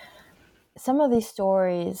 Some of these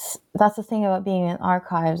stories, that's the thing about being in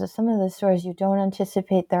archives, is some of the stories you don't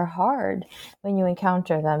anticipate they're hard when you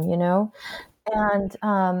encounter them, And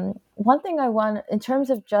one thing I want, in terms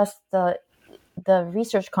of just the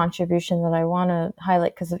research contribution that I want to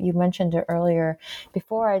highlight, because you mentioned it earlier,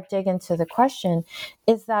 before I dig into the question,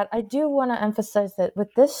 is that I do want to emphasize that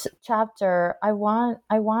with this chapter, I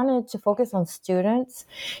wanted to focus on students,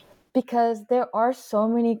 because there are so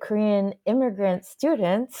many Korean immigrant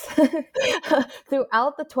students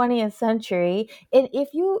throughout the 20th century. And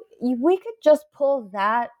we could just pull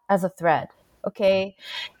that as a thread, okay?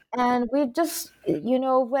 And we just,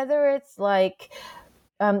 whether it's like,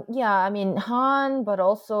 Han, but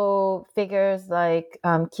also figures like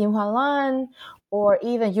Kim Hwa-lan, or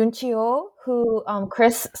even Yoon Chi-ho, who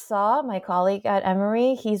Chris saw, my colleague at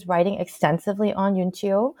Emory. He's writing extensively on Yoon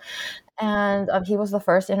Chi-ho, and he was the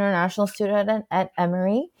first international student at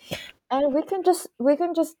Emory. And we can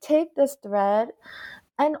just take this thread,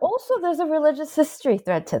 and also there's a religious history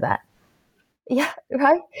thread to that. Yeah,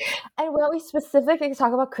 right. And when we specifically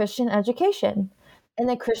talk about Christian education, and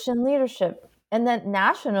then Christian leadership, and then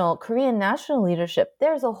Korean national leadership,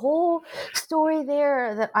 there's a whole story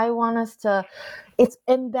there that I want us to, it's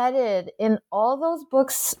embedded in all those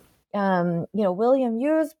books, William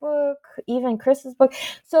Yu's book, even Chris's book.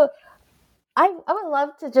 So I would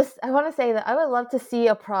love to see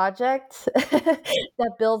a project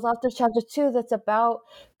that builds off the chapter 2 that's about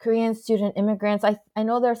Korean student immigrants. I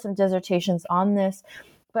know there are some dissertations on this,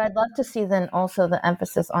 but I'd love to see then also the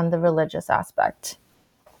emphasis on the religious aspect,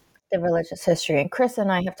 the religious history. And Chris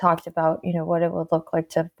and I have talked about, what it would look like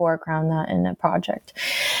to foreground that in a project.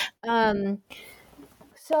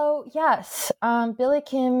 So yes, Billy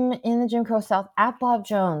Kim in the Jim Crow South at Bob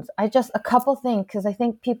Jones. A couple things, because I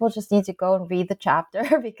think people just need to go and read the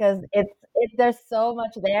chapter because there's so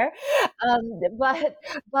much there. But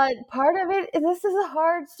part of it, this is a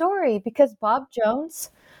hard story, because Bob Jones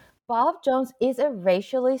is a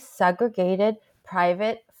racially segregated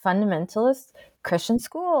private fundamentalist Christian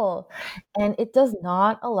school, and it does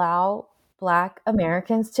not allow Black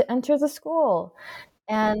Americans to enter the school.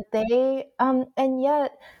 And and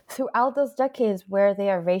yet throughout those decades where they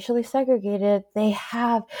are racially segregated,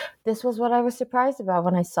 this was what I was surprised about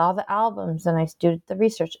when I saw the albums and I did the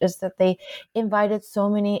research, is that they invited so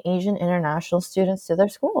many Asian international students to their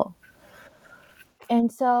school.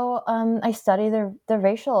 And so I study the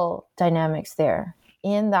racial dynamics there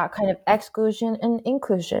in that kind of exclusion and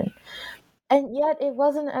inclusion. And yet it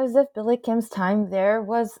wasn't as if Billy Kim's time there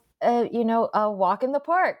was a walk in the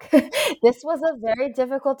park. This was a very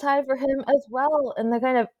difficult time for him as well, in the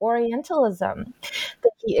kind of Orientalism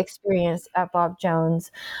that he experienced at Bob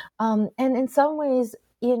Jones. And in some ways,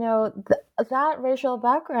 that racial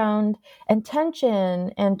background and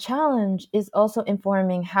tension and challenge is also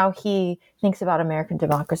informing how he thinks about American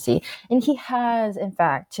democracy. And he has, in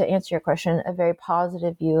fact, to answer your question, a very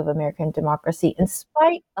positive view of American democracy, in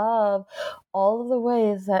spite of all of the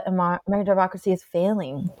ways that American democracy is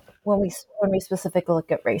failing when we specifically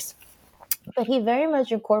look at race. But he very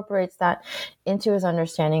much incorporates that into his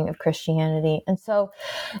understanding of Christianity. And so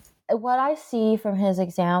what I see from of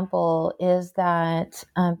is that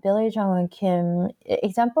Billy Jong Kim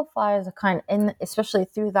exemplifies especially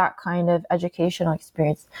through that kind of educational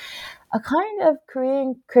experience, a kind of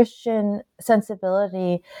Korean Christian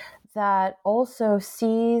sensibility that also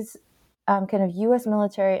sees kind of U.S.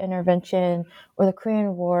 military intervention or the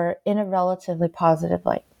Korean War in a relatively positive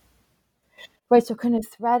light. Right, so kind of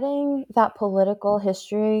threading that political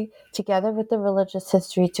history together with the religious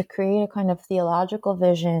history to create a kind of theological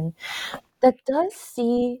vision that does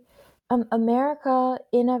see America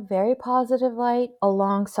in a very positive light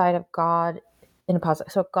alongside of God in a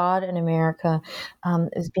positive. So God and America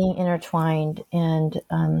is being intertwined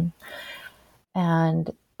and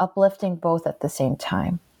uplifting both at the same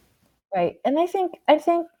time, right? And I think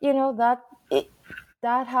that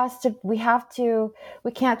that has to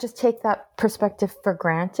we can't just take that perspective for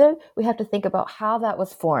granted. We have to think about how that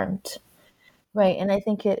was formed, right? And I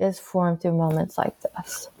think it is formed through moments like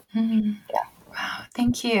this. Mm-hmm. Yeah. Wow,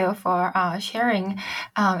 thank you for sharing,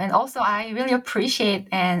 and also I really appreciate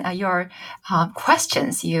your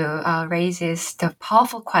questions. You raises the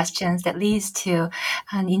powerful questions that leads to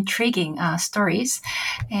an intriguing stories.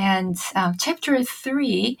 And chapter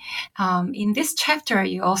 3, in this chapter,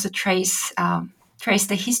 you also trace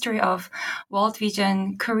the history of World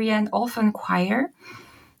Vision Korean Orphan Choir.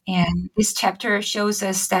 And this chapter shows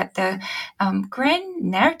us that the grand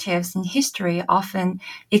narratives in history often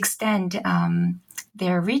extend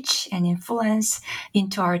their reach and influence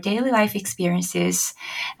into our daily life experiences,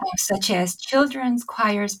 such as children's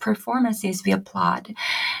choirs performances we applaud,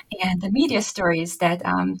 and the media stories that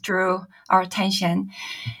drew our attention.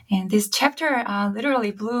 And this chapter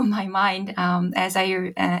literally blew my mind as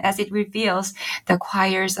it reveals the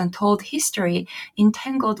choir's untold history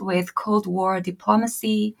entangled with Cold War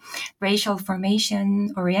diplomacy, racial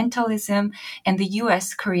formation, Orientalism, and the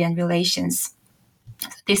U.S.-Korean relations.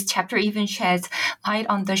 This chapter even sheds light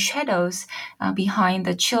on the shadows behind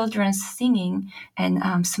the children's singing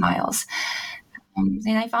and smiles.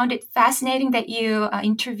 And I found it fascinating that you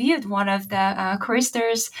interviewed one of the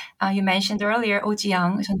choristers you mentioned earlier, Oh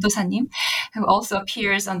Ji-young 전도사님, who also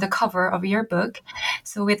appears on the cover of your book.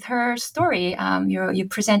 So with her story, you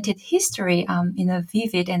presented history in a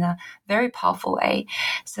vivid and a very powerful way.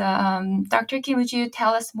 So Dr. Kim, would you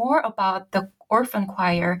tell us more about the orphan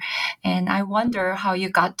choir? And I wonder how you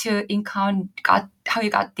got the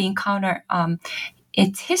encounter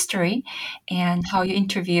its history and how your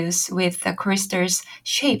interviews with the choristers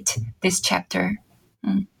shaped this chapter.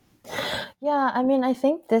 Yeah, I mean, I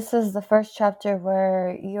think this is the first chapter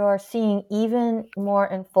where you're seeing even more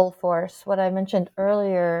in full force what I mentioned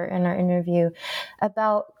earlier in our interview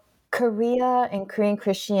about Korea and Korean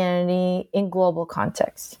Christianity in global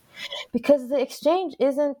context. Because the exchange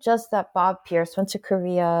isn't just that Bob Pierce went to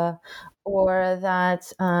Korea or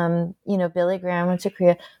that Billy Graham went to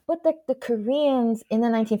Korea, but the Koreans in the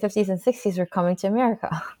 1950s and 60s were coming to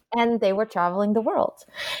America and they were traveling the world.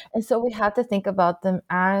 And so we have to think about them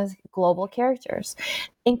as global characters,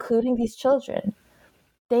 including these children.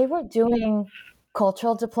 They were doing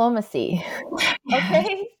cultural diplomacy.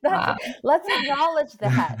 Okay? Wow. Let's acknowledge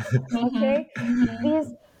that. Okay?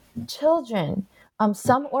 These children,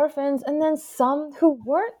 some orphans, and then some who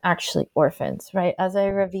weren't actually orphans, right? As I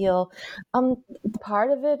reveal,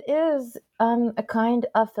 part of it is a kind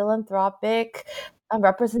of philanthropic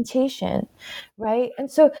representation, right?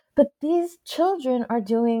 And so, but these children are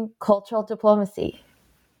doing cultural diplomacy,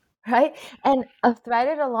 right? And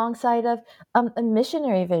threaded alongside of a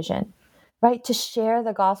missionary vision, right? To share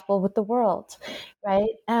the gospel with the world,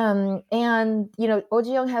 right? And, Oh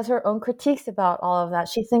Ji-young has her own critiques about all of that.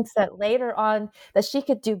 She thinks that later on that she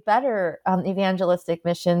could do better evangelistic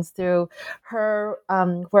missions through her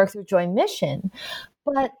work through Joy Mission.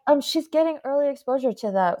 But she's getting early exposure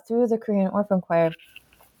to that through the Korean Orphan Choir.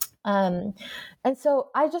 And so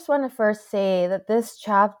I just want to first say that this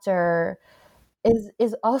chapter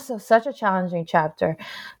is also such a challenging chapter.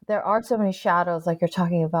 There are so many shadows like you're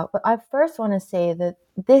talking about, but I first want to say that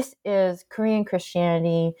this is Korean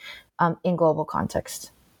Christianity in global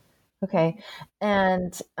context. Okay.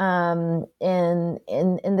 And in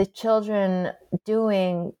the children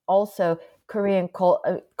doing also Korean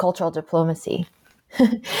cultural diplomacy.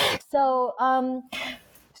 So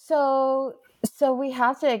we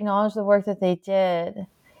have to acknowledge the work that they did.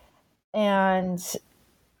 And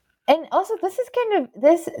also, this is kind of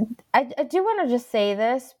this. I do want to just say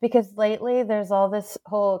this because lately there's all this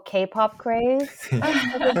whole K-pop craze.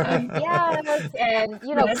 Yes, and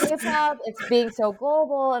K-pop, it's being so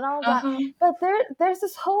global and all that. But there's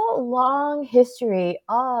this whole long history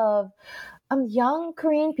of young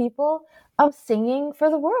Korean people singing for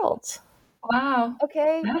the world. Wow.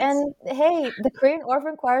 Okay, and hey, the Korean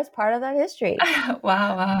Orphan Choir is part of that history.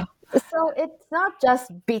 Wow. So it's not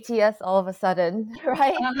just BTS all of a sudden,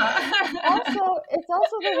 right? It's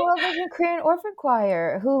also the World Vision Korean Orphan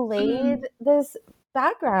Choir who laid this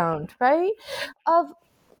background, right? Of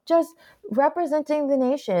just representing the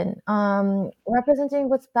nation, representing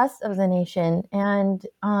what's best of the nation, and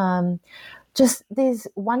just these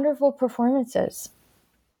wonderful performances.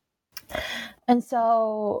 And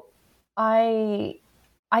so I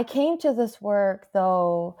came to this work,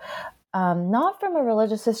 though, not from a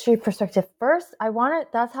religious history perspective. First,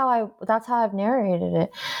 that's how I've narrated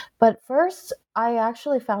it. But first, I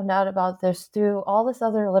actually found out about this through all this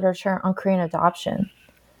other literature on Korean adoption.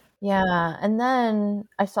 Yeah, and then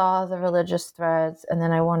I saw the religious threads, and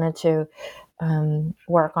then I wanted to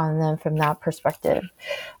work on them from that perspective.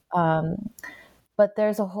 But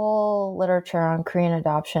there's a whole literature on Korean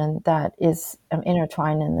adoption that is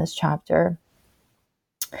intertwined in this chapter.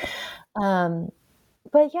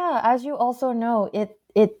 But yeah, as you also know,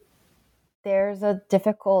 there's a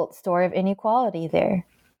difficult story of inequality there,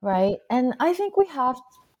 right? And I think we have,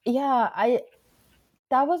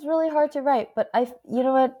 that was really hard to write, but you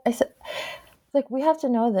know what I said, like, we have to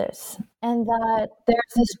know this, and that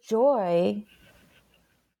there's this joy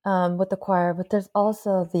with the choir, but there's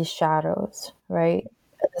also these shadows, right?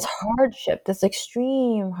 This hardship, this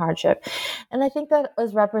extreme hardship. And I think that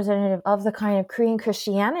is representative of the kind of Korean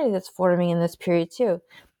Christianity that's forming in this period too,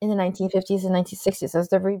 in the 1950s and 1960s, as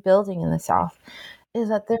they're rebuilding in the South, is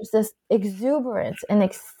that there's this exuberance and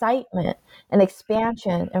excitement and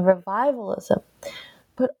expansion and revivalism,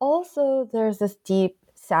 but also there's this deep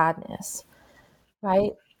sadness,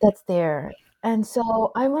 right, that's there. And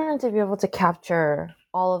so I wanted to be able to capture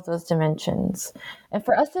all of those dimensions, and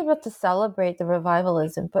for us to be able to celebrate the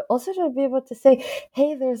revivalism, but also to be able to say,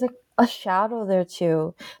 hey, there's a shadow there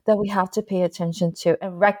too that we have to pay attention to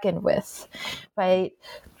and reckon with, right?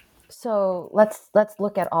 So let's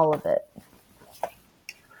look at all of it.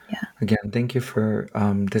 Yeah. Again, thank you for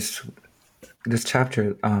this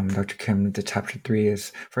chapter, Dr. Kim. The chapter 3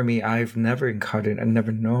 is, for me, I've never encountered and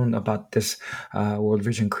never known about this World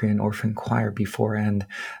Vision Korean Orphan Choir before. And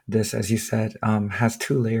this, as you said, has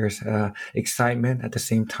two layers, excitement at the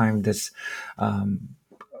same time, this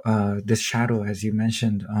shadow, as you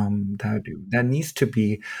mentioned, that needs to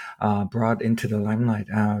be brought into the limelight,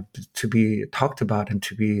 to be talked about and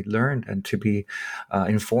to be learned and to be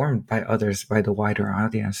informed by others, by the wider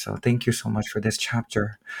audience. So thank you so much for this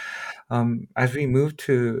chapter. As we move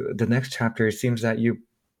to the next chapter, it seems that you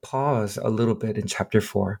pause a little bit in chapter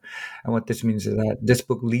 4. And what this means is that this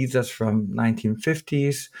book leads us from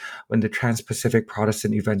 1950s, when the Trans-Pacific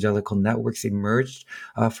Protestant Evangelical Networks emerged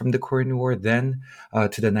from the Korean War, then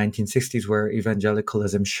to the 1960s, where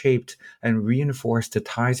evangelicalism shaped and reinforced the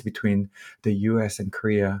ties between the U.S. and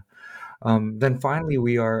Korea. Then finally,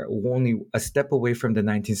 we are only a step away from the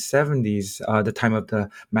 1970s, the time of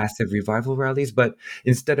the massive revival rallies. But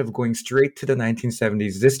instead of going straight to the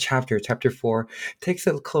 1970s, this chapter 4, takes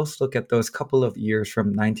a close look at those couple of years from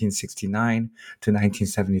 1969 to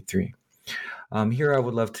 1973. Here, I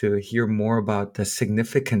would love to hear more about the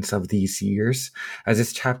significance of these years, as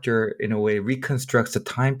this chapter, in a way, reconstructs the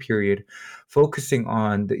time period, focusing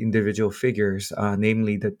on the individual figures,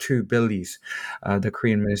 namely the two Billies, the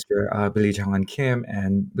Korean minister Billy Jong-un Kim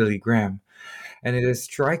and Billy Graham. And it is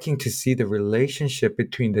striking to see the relationship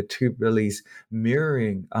between the two Billies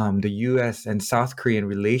mirroring the U.S. and South Korean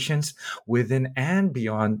relations within and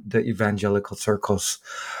beyond the evangelical circles.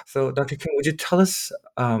 So, Dr. Kim, would you tell us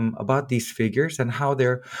about these figures and how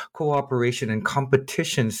their cooperation and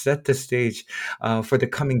competition set the stage for the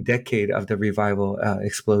coming decade of the revival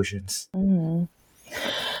explosions? Mm-hmm.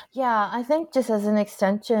 Yeah, I think just as an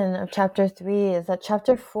extension of chapter 3 is that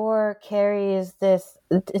chapter 4 carries this,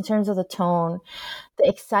 in terms of the tone, the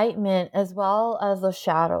excitement as well as the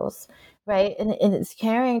shadows, right? And it's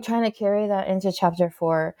trying to carry that into chapter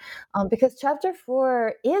 4, because chapter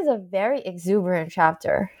 4 is a very exuberant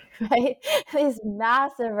chapter, right? These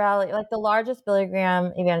massive rally, like the largest Billy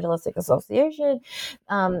Graham Evangelistic Association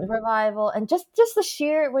revival, and just the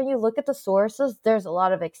sheer, when you look at the sources, there's a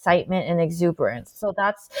lot of excitement and exuberance. So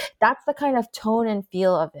that's the kind of tone and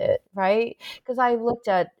feel of it, right? Because I looked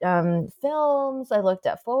at films, I looked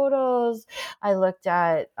at photos, I looked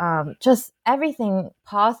at just everything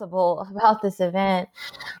possible about this event.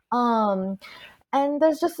 And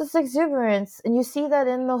there's just this exuberance, and you see that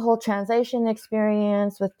in the whole translation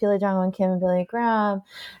experience with Billy Jong-un Kim and Billy Graham.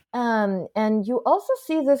 And you also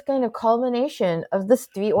see this kind of culmination of these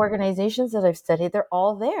 3 organizations that I've studied. They're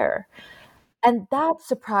all there. And that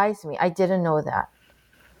surprised me. I didn't know that.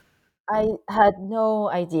 I had no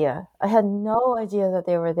idea. I had no idea that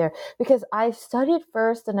they were there, because I studied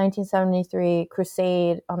first the 1973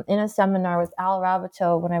 Crusade in a seminar with Al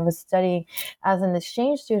Rabato when I was studying as an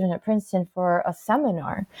exchange student at Princeton for a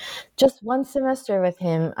seminar. Just one semester with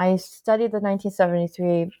him, I studied the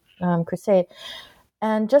 1973 Crusade.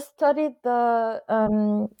 and just studied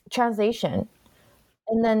the translation,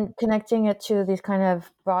 and then connecting it to these kind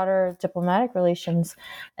of broader diplomatic relations.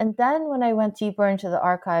 And then when I went deeper into the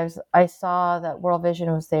archives, I saw that World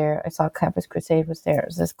Vision was there. I saw Campus Crusade was there. It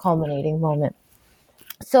was this culminating moment.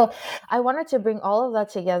 So I wanted to bring all of that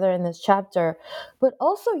together in this chapter. But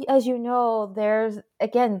also, as you know, there's,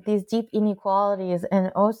 again, these deep inequalities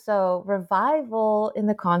and also revival in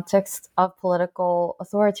the context of political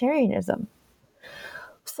authoritarianism.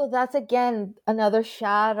 So that's, again, another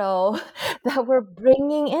shadow that we're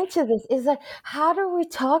bringing into this, is that how do we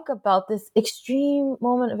talk about this extreme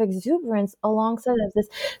moment of exuberance alongside of this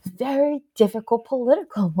very difficult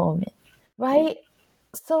political moment, right?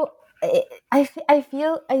 So I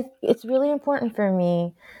feel it's really important for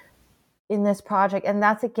me in this project, and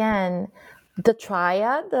that's, again, the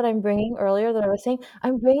triad that I'm bringing earlier that I was saying.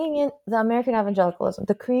 I'm bringing in the American evangelicalism,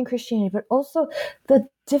 the Korean Christianity, but also the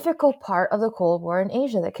difficult part of the Cold War in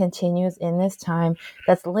Asia that continues in this time,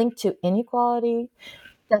 that's linked to inequality,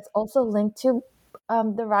 that's also linked to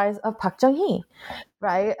the rise of Park Chung-hee,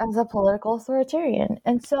 right, as a political authoritarian.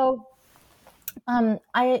 And so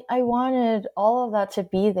I wanted all of that to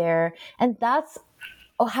be there, and that's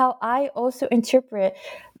how I also interpret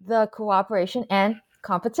the cooperation and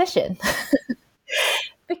competition.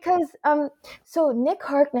 Because so Nick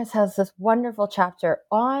Harkness has this wonderful chapter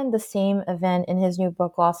on the same event in his new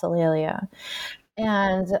book Glossolalia,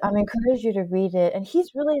 and I encourage you to read it. And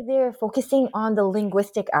he's really there focusing on the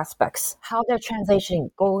linguistic aspects, how they're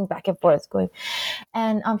translating, going back and forth,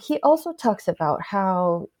 and he also talks about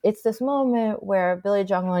how it's this moment where Billy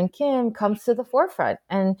Jong-un Kim comes to the forefront,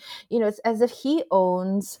 and it's as if he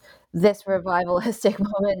owns this revivalistic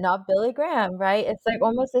moment, not Billy Graham, right? It's like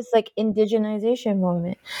almost this like indigenization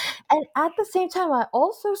moment. And at the same time, I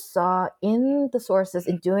also saw in the sources,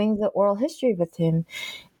 in doing the oral history with him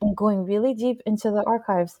and going really deep into the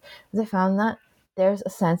archives, I found that there's a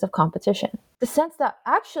sense of competition. The sense that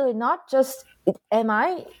actually not just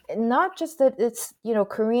that it's,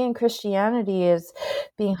 Korean Christianity is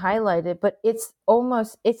being highlighted, but it's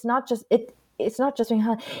not just being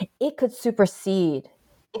highlighted. It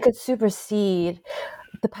could supersede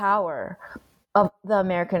the power of the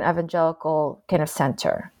American evangelical kind of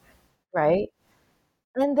center, right?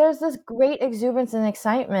 And there's this great exuberance and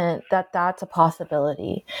excitement that that's a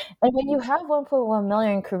possibility. And when you have 1.1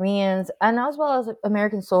 million Koreans, and as well as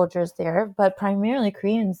American soldiers there, but primarily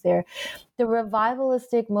Koreans there, the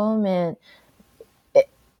revivalistic moment,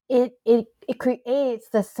 it creates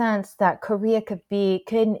the sense that Korea can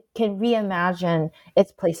reimagine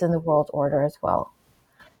its place in the world order as well.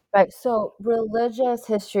 Right. So religious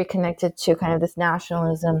history connected to kind of this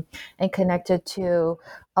nationalism and connected to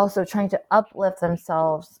also trying to uplift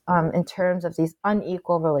themselves in terms of these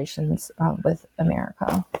unequal relations with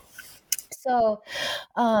America. So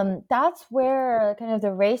that's where kind of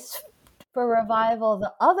the race for revival,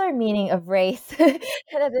 the other meaning of race, kind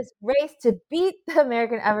of this race to beat the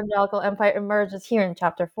American evangelical empire emerges here in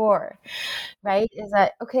chapter 4, right? Is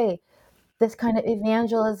that, okay, this kind of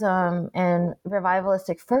evangelism and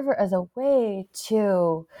revivalistic fervor as a way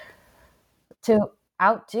to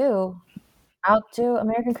outdo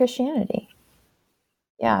American Christianity.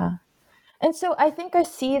 Yeah. And so I think I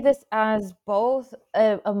see this as both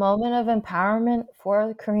a moment of empowerment for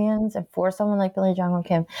the Koreans and for someone like Billy Jong-un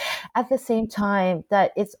Kim, at the same time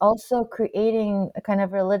that it's also creating a kind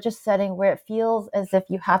of religious setting where it feels as if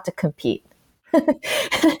you have to compete.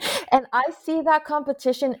 And I see that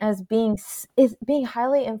competition as being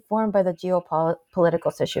highly informed by the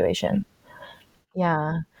geopolitical situation.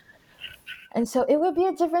 Yeah. And so it would be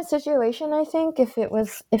a different situation, I think, if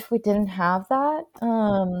we didn't have that.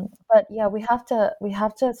 But yeah, we have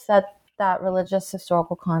to set that religious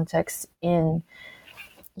historical context in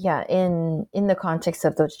the context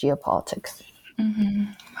of those geopolitics.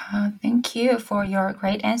 Mm-hmm. Thank you for your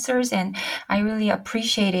great answers, and I really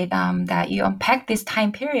appreciated that you unpacked this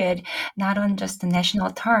time period not on just the national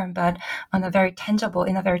term, but in a very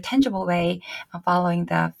tangible way, following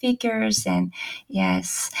the figures. And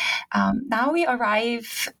yes, now we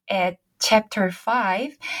arrive at Chapter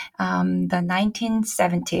 5, the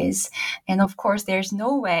 1970s. And of course, there's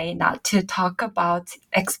no way not to talk about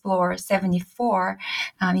Explore 74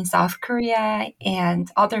 in South Korea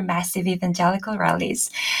and other massive evangelical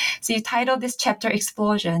rallies. So you titled this chapter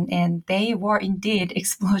Explosion, and they were indeed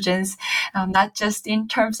explosions, not just in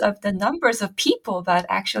terms of the numbers of people, but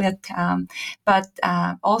actually,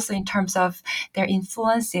 also in terms of their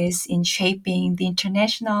influences in shaping the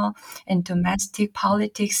international and domestic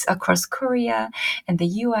politics across Korea and the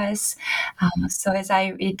US. So as I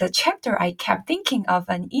read the chapter, I kept thinking of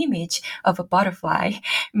an image of a butterfly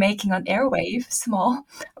making an airwave small,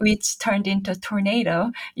 which turned into a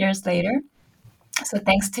tornado years later. So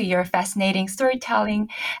thanks to your fascinating storytelling,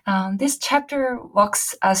 this chapter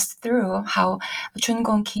walks us through how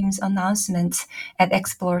Jungkook Kim's announcement at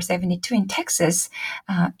Explore 72 in Texas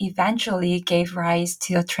eventually gave rise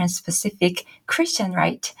to a trans-Pacific Christian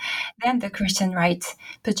right. Then the Christian right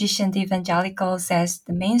positioned evangelicals as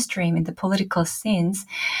the mainstream in the political scenes.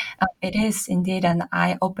 It is indeed an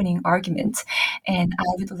eye-opening argument, and I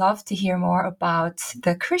would love to hear more about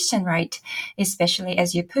the Christian right, especially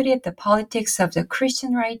as you put it, the politics of the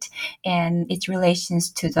Christian right and its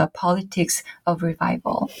relations to the politics of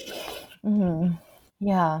revival. Mm-hmm.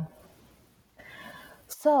 Yeah.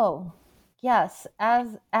 So, yes,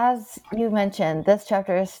 as you mentioned, this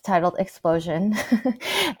chapter is titled Explosion,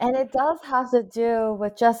 and it does have to do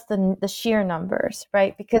with just the sheer numbers,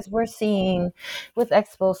 right? Because we're seeing with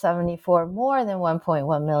Expo 74 more than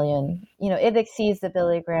 1.1 million. It exceeds the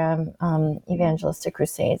Billy Graham Evangelistic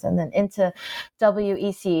Crusades, and then into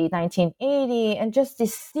WEC 1980, and just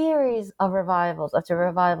this series of revivals after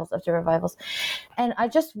revivals after revivals. And I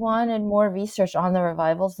just wanted more research on the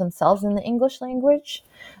revivals themselves in the English language.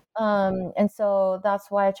 And so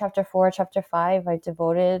that's why chapter 4, chapter 5, I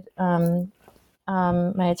devoted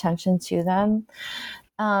my attention to them.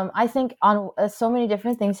 I think on so many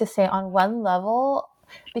different things to say. On one level,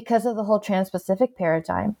 because of the whole trans-Pacific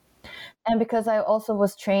paradigm, and because I also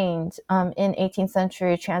was trained in 18th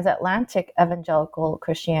century transatlantic evangelical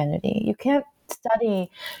Christianity. You can't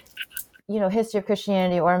study, history of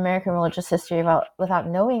Christianity or American religious history without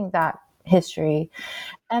knowing that history.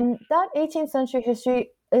 And that 18th century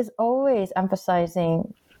history is always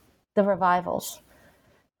emphasizing the revivals,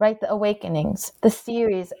 right? The awakenings, a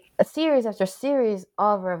series after series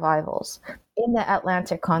of revivals in the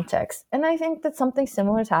Atlantic context. And I think that something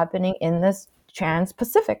similar is happening in this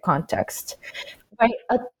trans-Pacific context, right?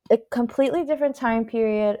 A completely different time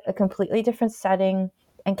period, a completely different setting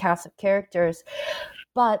and cast of characters,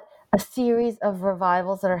 but a series of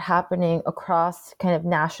revivals that are happening across kind of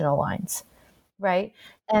national lines, right?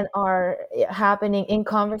 And are happening in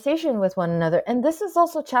conversation with one another. And this is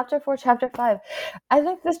also chapter 4, chapter 5. I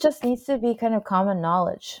think this just needs to be kind of common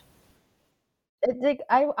knowledge.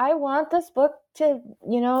 I want this book to,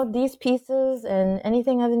 these pieces and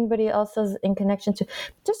anything anybody else is in connection to,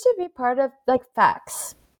 just to be part of like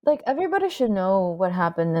facts. Like everybody should know what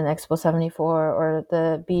happened in Expo 74 or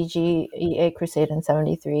the BGEA Crusade in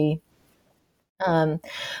 73.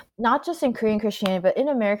 Not just in Korean Christianity, but in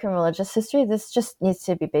American religious history, this just needs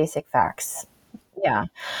to be basic facts. Yeah,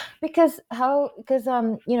 because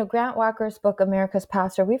Grant Wacker's book America's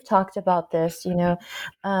Pastor, we've talked about this.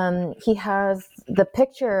 He has the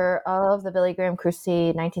picture of the Billy Graham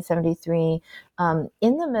Crusade 1973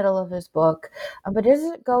 in the middle of his book, but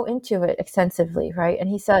doesn't go into it extensively, right? And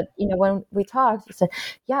he said, when we talked, he said,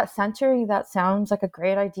 yeah, centering that sounds like a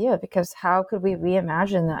great idea, because how could we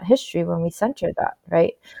reimagine that history when we center that,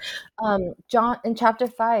 right? John, in chapter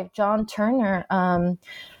 5, John Turner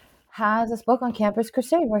has this book on Campus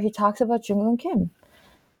Crusade where he talks about Jungkook Kim.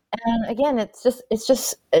 And again, it's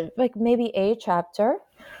just like maybe a chapter.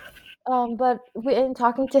 But in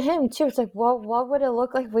talking to him too, it's like, well, what would it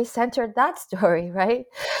look like if we centered that story, right?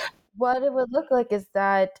 What it would look like is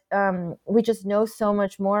that we just know so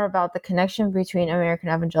much more about the connection between American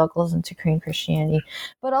evangelicalism to Korean Christianity,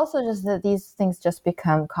 but also just that these things just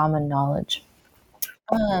become common knowledge.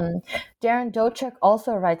 Darren Dochuk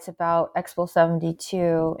also writes about Expo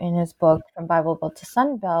 72 in his book From Bible Belt to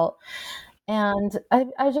Sun Belt. And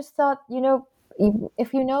I just thought,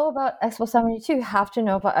 if you know about Expo 72, you have to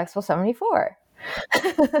know about Expo 74.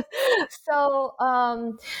 So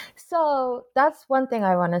that's one thing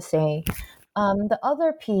I want to say. The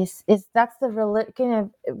other piece is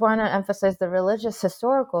want to emphasize the religious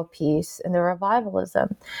historical piece and the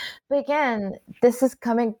revivalism. But again, this is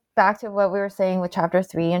coming back to what we were saying with chapter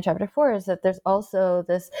 3 and chapter 4, is that there's also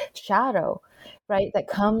this shadow, right, that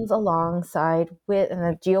comes alongside with in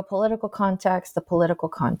the geopolitical context, the political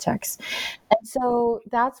context. And so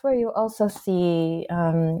that's where you also see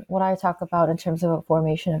what I talk about in terms of a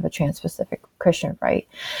formation of a trans-Pacific Christian right.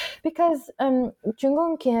 Because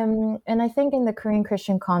Jungkook Kim, and I think in the Korean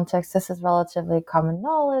Christian context, this is relatively common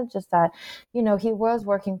knowledge, is that, he was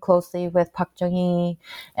working closely with Park Chung-hee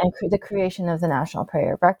and the creation of the National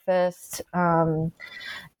Prayer Breakfast. And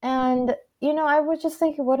I was just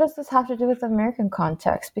thinking, what does this have to do with the American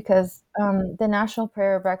context? Because the National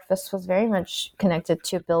Prayer Breakfast was very much connected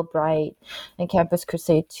to Bill Bright and Campus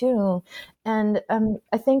Crusade too. And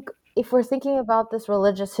I think if we're thinking about this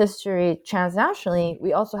religious history transnationally,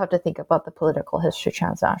 we also have to think about the political history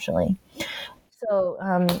transnationally. So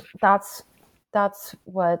that's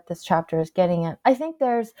what this chapter is getting at. I think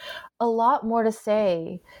there's a lot more to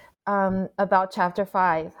say about chapter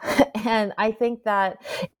 5. And I think that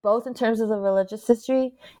both in terms of the religious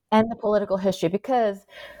history and the political history, because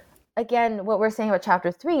again, what we're saying about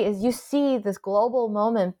chapter 3 is you see this global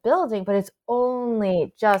moment building, but it's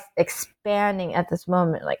only just expanding at this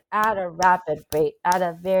moment, like at a rapid rate, at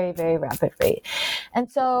a very, very rapid rate. And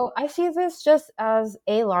so I see this just as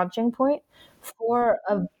a launching point for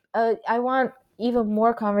I want even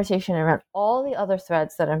more conversation around all the other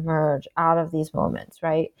threads that emerge out of these moments,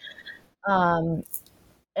 right? And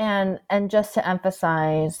just to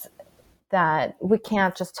emphasize that we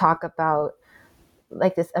can't just talk about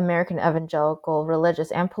like this American evangelical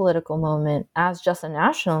religious and political moment as just a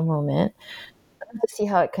national moment, to see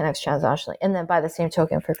how it connects transnationally. And then by the same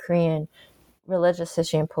token, for Korean religious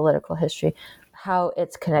history and political history, how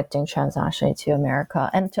it's connecting transnationally to America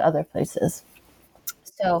and to other places.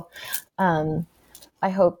 So I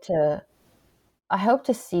hope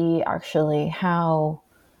to see actually how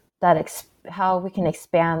how we can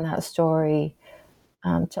expand that story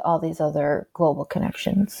to all these other global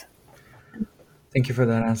connections. Thank you for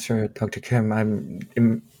that answer, Dr.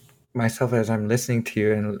 Kim. Myself, as I'm listening to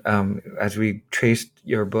you, and as we traced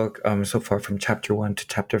your book so far from chapter 1 to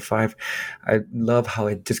chapter 5, I love how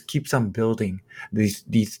it just keeps on building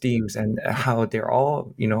these themes, and how they're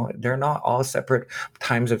all, they're not all separate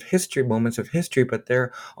times of history, moments of history, but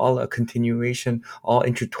they're all a continuation, all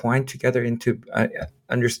intertwined together into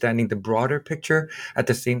understanding the broader picture, at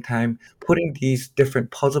the same time putting these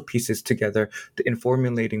different puzzle pieces together in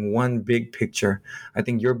formulating one big picture. I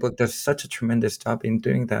think your book does such a tremendous job in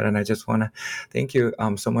doing that, and I just want to thank you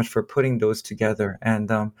so much for putting those together.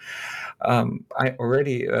 And I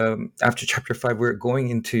already, after chapter 5, we're going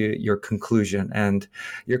into your conclusion, and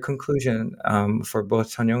your conclusion for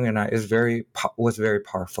both Sunyoung and I was very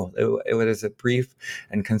powerful. It was a brief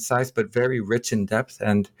and concise, but very rich in depth,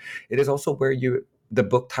 and it is also where the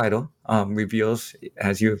book title reveals,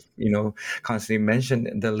 as you've constantly mentioned,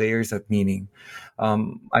 the layers of meaning.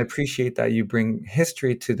 I appreciate that you bring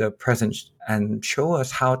history to the present and show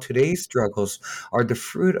us how today's struggles are the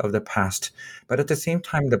fruit of the past, but at the same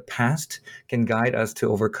time, the past can guide us to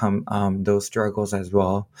overcome those struggles as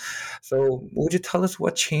well. So, would you tell us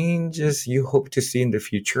what changes you hope to see in the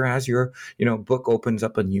future as your book opens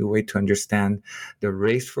up a new way to understand the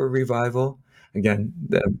race for revival? Again,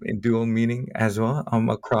 the dual meaning as well,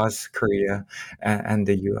 across Korea and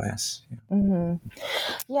the U.S. Mm-hmm.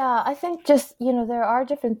 Yeah, I think just there are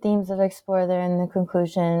different themes that I explore there in the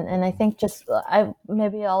conclusion, and I think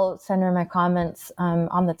maybe I'll center my comments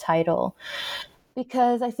on the title,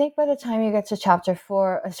 because I think by the time you get to chapter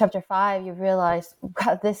 5, you realize,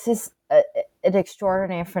 God, this is an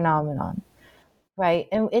extraordinary phenomenon, right?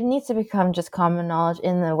 And it needs to become just common knowledge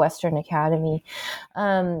in the Western Academy.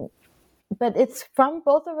 But it's from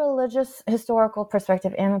both a religious historical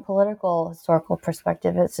perspective and a political historical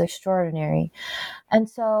perspective. It's extraordinary. And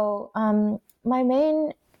so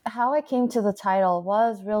how I came to the title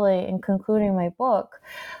was really in concluding my book,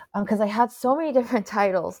 because I had so many different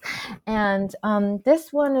titles. And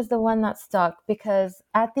this one is the one that stuck, because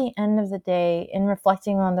at the end of the day, in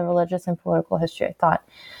reflecting on the religious and political history, I thought,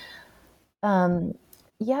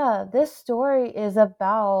 this story is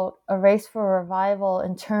about a race for revival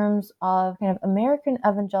in terms of kind of American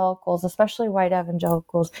evangelicals, especially white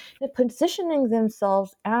evangelicals, positioning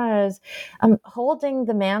themselves as holding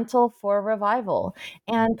the mantle for revival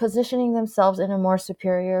and positioning themselves in a more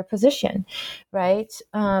superior position, right?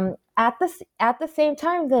 At the same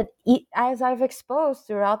time that, as I've exposed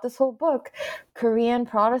throughout this whole book, Korean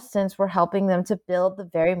Protestants were helping them to build the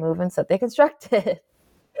very movements that they constructed.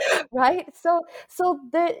 Right? So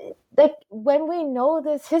when we know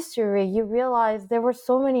this history, you realize there were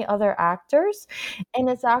so many other actors, and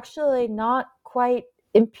it's actually not quite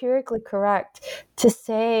empirically correct to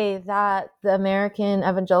say that the American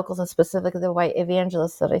evangelicals, and specifically the white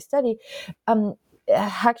evangelists that I study,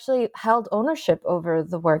 actually held ownership over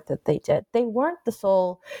the work that they did. They weren't the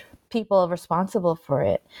sole people responsible for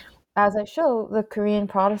it. As I show, the Korean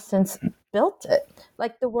Protestants built it.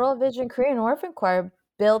 Like the World Vision Korean Orphan Choir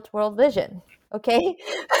built World Vision, okay?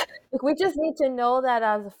 We just need to know that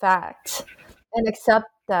as a fact and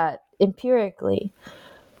accept that empirically.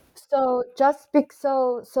 So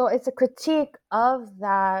so it's a critique of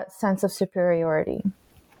that sense of superiority.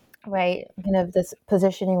 right? Kind of this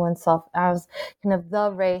positioning oneself as kind of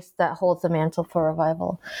the race that holds the mantle for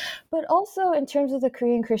revival. But also in terms of the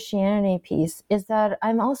Korean Christianity piece, is that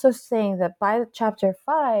I'm also saying that by chapter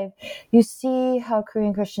 5, you see how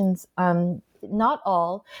Korean Christians, not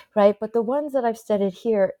all, right, but the ones that I've studied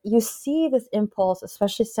here, you see this impulse,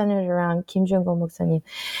 especially centered around Kim Jung-gon Muksa님,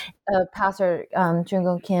 Pastor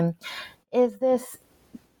Jung-gon Kim, is this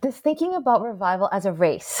thinking about revival as a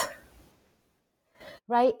race.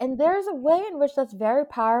 Right. And there's a way in which that's very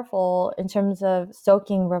powerful in terms of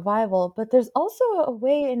stoking revival, but there's also a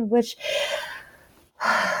way in which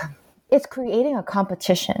it's creating a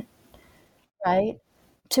competition, right?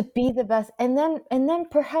 To be the best. And then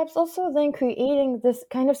perhaps also then creating this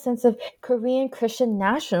kind of sense of Korean Christian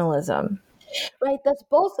nationalism. Right, that's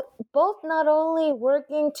both not only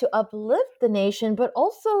working to uplift the nation, but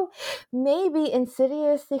also maybe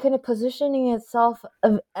insidiously kind of positioning itself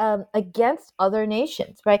against other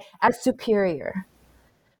nations, right, as superior.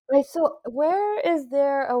 Right, so where is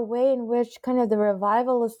there a way in which kind of the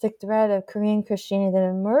revivalistic thread of Korean Christianity that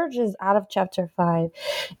emerges out of chapter 5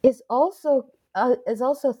 is also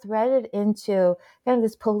threaded into kind of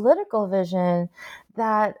this political vision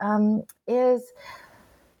that is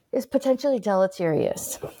potentially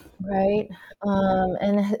deleterious, right?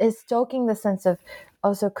 And is stoking the sense of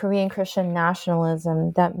also Korean Christian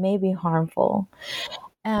nationalism that may be harmful.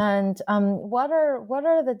 And what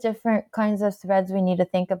are the different kinds of threads we need to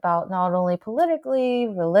think about, not only politically,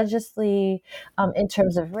 religiously, in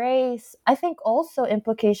terms of race? I think also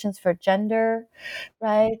implications for gender,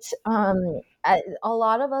 right? A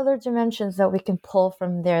lot of other dimensions that we can pull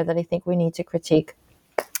from there that I think we need to critique.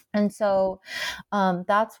 And so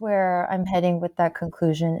that's where I'm heading with that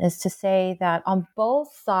conclusion, is to say that on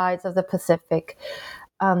both sides of the Pacific,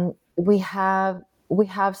 we have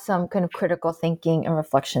some kind of critical thinking and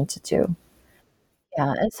reflection to do.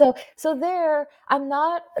 Yeah, and so there, I'm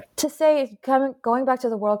not to say, going back to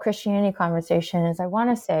the world Christianity conversation, is I want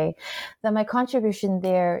to say that my contribution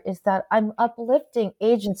there is that I'm uplifting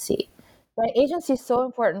agency. Right, agency is so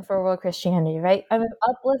important for world Christianity, right? I'm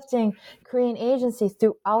uplifting Korean agency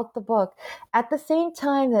throughout the book. At the same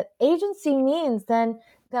time, that agency means then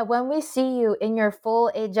that when we see you in your full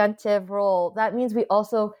agentive role, that means we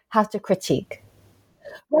also have to critique,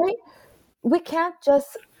 right? We can't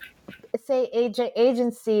just say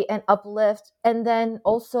agency and uplift and then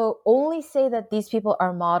also only say that these people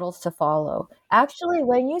are models to follow. Actually,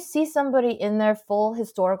 when you see somebody in their full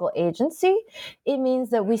historical agency, it means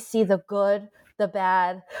that we see the good, the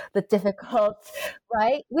bad, the difficult,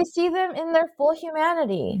 right? We see them in their full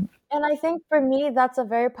humanity. And I think for me, that's a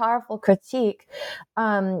very powerful critique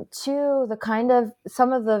to the kind of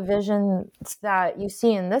some of the visions that you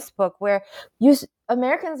see in this book, where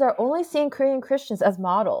Americans are only seeing Korean Christians as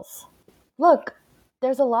models. Look,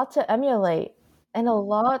 there's a lot to emulate and a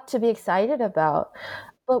lot to be excited about.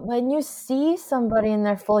 But when you see somebody in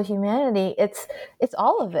their full humanity, it's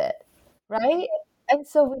all of it, right? And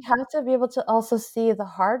so we have to be able to also see the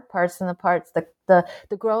hard parts and the parts, the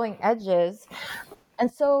growing edges. And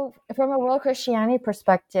so from a world Christianity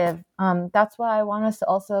perspective, that's why I want us to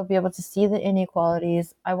also be able to see the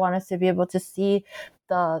inequalities. I want us to be able to see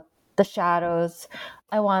the shadows.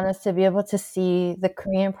 I want us to be able to see the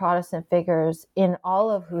Korean Protestant figures in all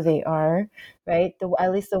of who they are, right?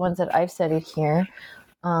 At least the ones that I've studied here.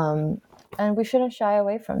 And we shouldn't shy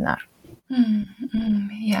away from that.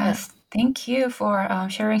 Yes. Thank you for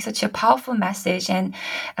sharing such a powerful message. And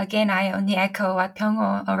again, I only echo what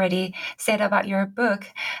Byung-ho already said about your book.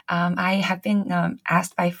 I have been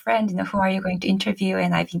asked by a friend, who are you going to interview?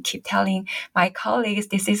 And I've been keep telling my colleagues,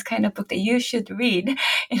 this is kind of book that you should read.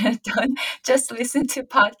 Don't just listen to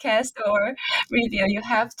podcast or review. You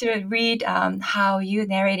have to read how you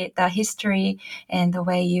narrated the history, and the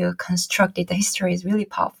way you constructed the history is really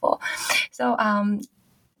powerful. So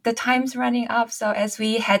the time's running up, so as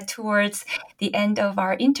we head towards the end of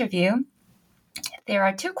our interview, there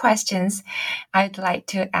are two questions I'd like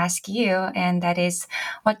to ask you, and that is,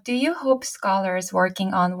 what do you hope scholars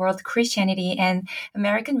working on world Christianity and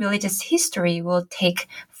American religious history will take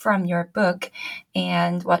from your book,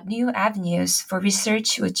 and what new avenues for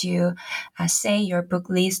research would you say your book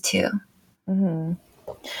leads to? Mm-hmm.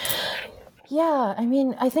 Yeah, I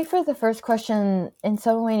mean, I think for the first question, in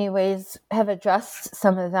so many ways, have addressed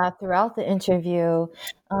some of that throughout the interview.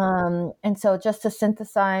 And so just to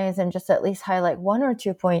synthesize and just at least highlight one or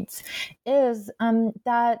two points is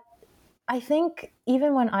that I think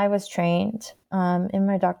even when I was trained in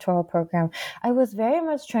my doctoral program, I was very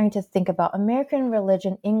much trying to think about American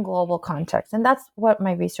religion in global context. And that's what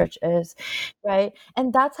my research is, right?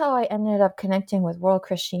 And that's how I ended up connecting with world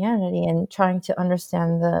Christianity and trying to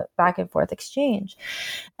understand the back and forth exchange.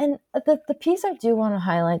 And the piece I do want to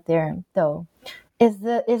highlight there, though,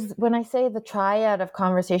 is when I say the triad of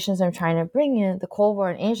conversations I'm trying to bring in, the Cold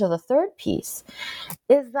War in Asia, the third piece,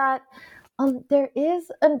 is that there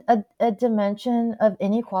is a dimension of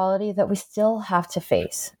inequality that we still have to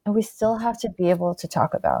face and we still have to be able to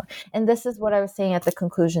talk about. And this is what I was saying at the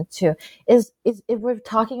conclusion too, is if we're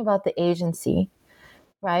talking about the agency,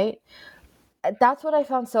 right? That's what I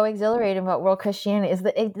found so exhilarating about world Christianity is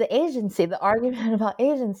the agency, the argument about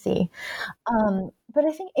agency. But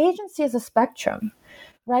I think agency is a spectrum,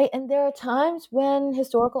 right? And there are times when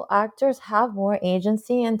historical actors have more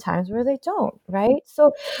agency and times where they don't, right?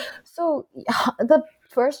 So the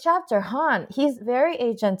first chapter, Han, he's very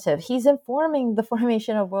agentive. He's informing the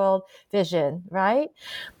formation of world vision, right?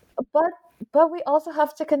 But we also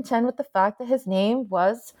have to contend with the fact that his name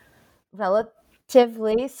was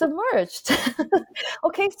relatively submerged.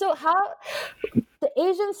 Okay, so how the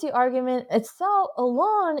agency argument itself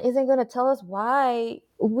alone isn't going to tell us why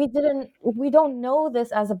we don't know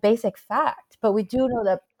this as a basic fact, but we do know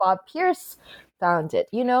that Bob Pierce found it,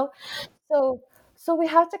 so we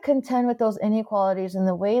have to contend with those inequalities in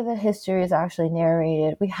the way that history is actually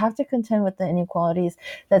narrated. We have to contend with the inequalities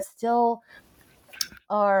that still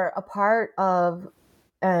are a part of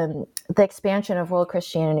the expansion of world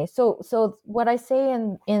Christianity. So what I say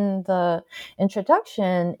in the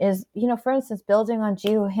introduction is, for instance, building on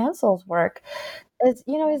Jihu Hansel's work, is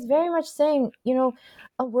very much saying,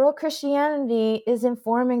 a world Christianity is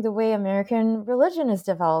informing the way American religion is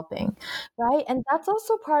developing, right? And that's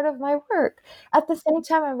also part of my work. At the same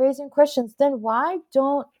time, I'm raising questions. Then why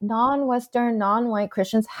don't non-Western, non-white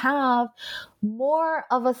Christians have more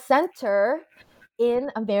of a center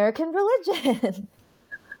in American religion?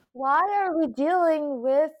 Why are we dealing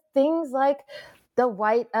with things like the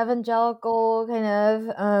white evangelical kind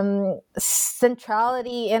of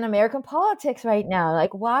centrality in American politics right now?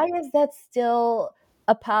 Like, why is that still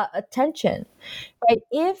a tension, right?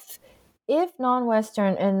 If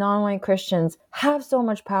non-Western and non-white Christians have so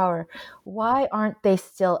much power, why aren't they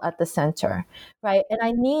still at the center, right? And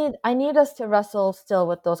I need us to wrestle still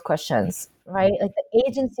with those questions, right? Like the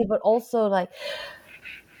agency, but also like,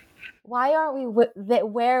 why aren't we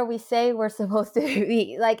where we say we're supposed to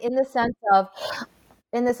be? Like in the sense of,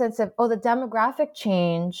 the demographic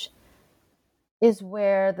change is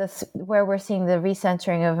where we're seeing the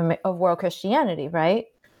recentering of world Christianity, right?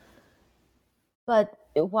 But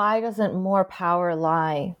why doesn't more power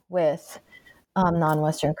lie with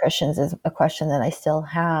non-Western Christians is a question that I still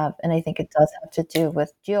have, and I think it does have to do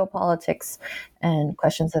with geopolitics and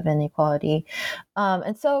questions of inequality.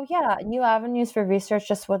 And so, new avenues for research.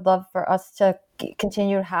 Just would love for us to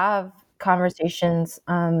continue to have conversations,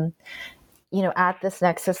 at this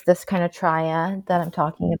nexus, this kind of triad that I'm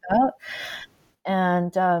talking about,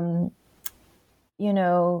 and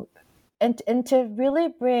and to really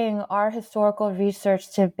bring our historical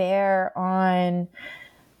research to bear on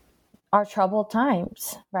our troubled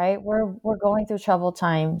times, right? We're going through troubled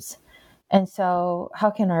times. And so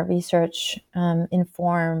how can our research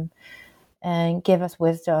inform and give us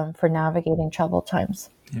wisdom for navigating troubled times?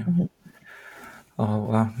 Yeah. Mm-hmm. Oh,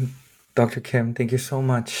 well, Dr. Kim, thank you so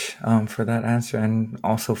much for that answer and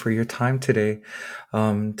also for your time today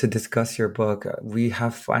to discuss your book. We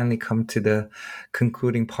have finally come to the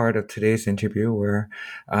concluding part of today's interview where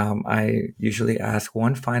I usually ask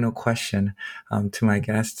one final question to my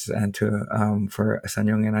guests and for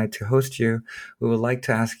Sanyong and I to host you. We would like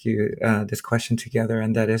to ask you this question together,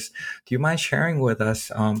 and that is, do you mind sharing with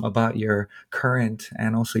us about your current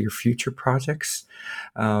and also your future projects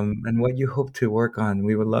and what you hope to work on?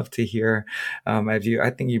 We would love to hear. I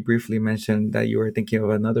think you briefly mentioned that you were thinking of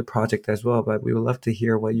another project as well, but we would love to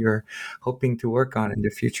hear what you're hoping to work on in the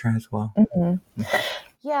future as well. Mm-hmm.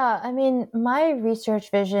 Yeah, I mean, my research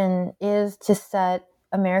vision is to set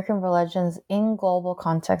American religions in global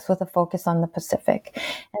context with a focus on the Pacific.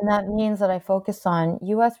 And that means that I focus on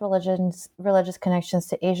U.S. religious connections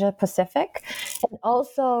to Asia Pacific, and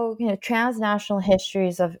also, transnational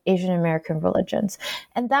histories of Asian American religions.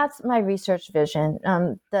 And that's my research vision.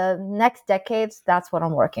 The next decades, that's what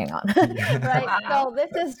I'm working on, right? So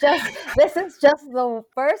this is just the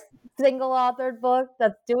first single authored book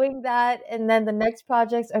that's doing that, and then the next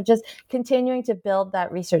projects are just continuing to build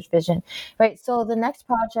that research vision, right? So the next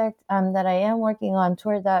project that I am working on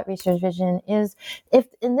toward that research vision is, if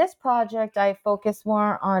in in this project, I focus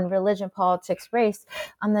more on religion, politics, race.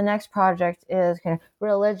 On the next project is kind of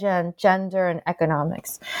religion, gender, and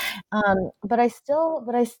economics. But I still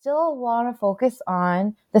want to focus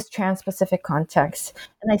on this Trans-Pacific context,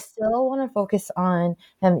 and I still want to focus on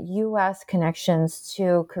U.S. connections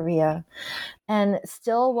to Korea, and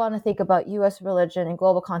still want to think about U.S. religion in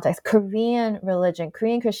global context, Korean religion,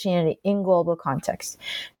 Korean Christianity in global context,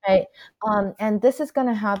 right? And this is going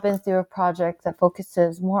to happen through a project that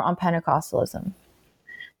focuses more on Pentecostalism.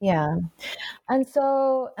 Yeah. And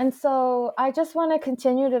so I just want to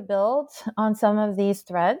continue to build on some of these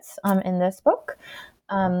threads in this book,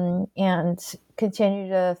 and continue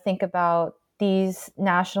to think about these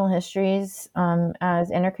national histories as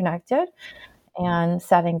interconnected, and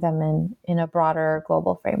setting them in a broader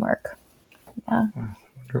global framework. Yeah.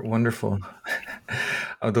 Wonderful.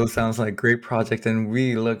 Those sounds like great project, and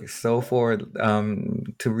we look so forward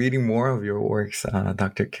to reading more of your works,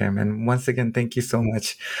 Dr. Kim. And once again, thank you so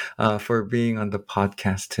much for being on the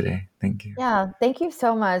podcast today. Thank you. Yeah, thank you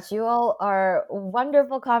so much. You all are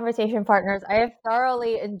wonderful conversation partners. I have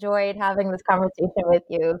thoroughly enjoyed having this conversation with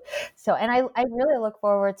you. So, and I really look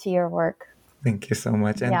forward to your work. Thank you so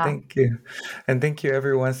much. And thank you. And thank you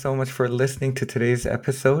everyone so much for listening to today's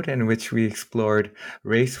episode, in which we explored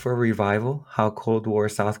Race for Revival, How Cold War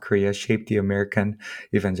South Korea Shaped the American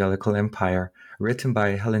Evangelical Empire, written by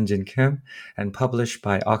Helen Jin Kim and published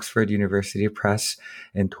by Oxford University Press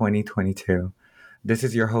in 2022. This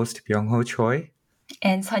is your host, Byung-Ho Choi.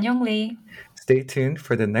 And Sun-Young Lee. Stay tuned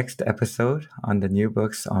for the next episode on the New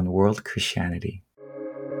Books on World Christianity.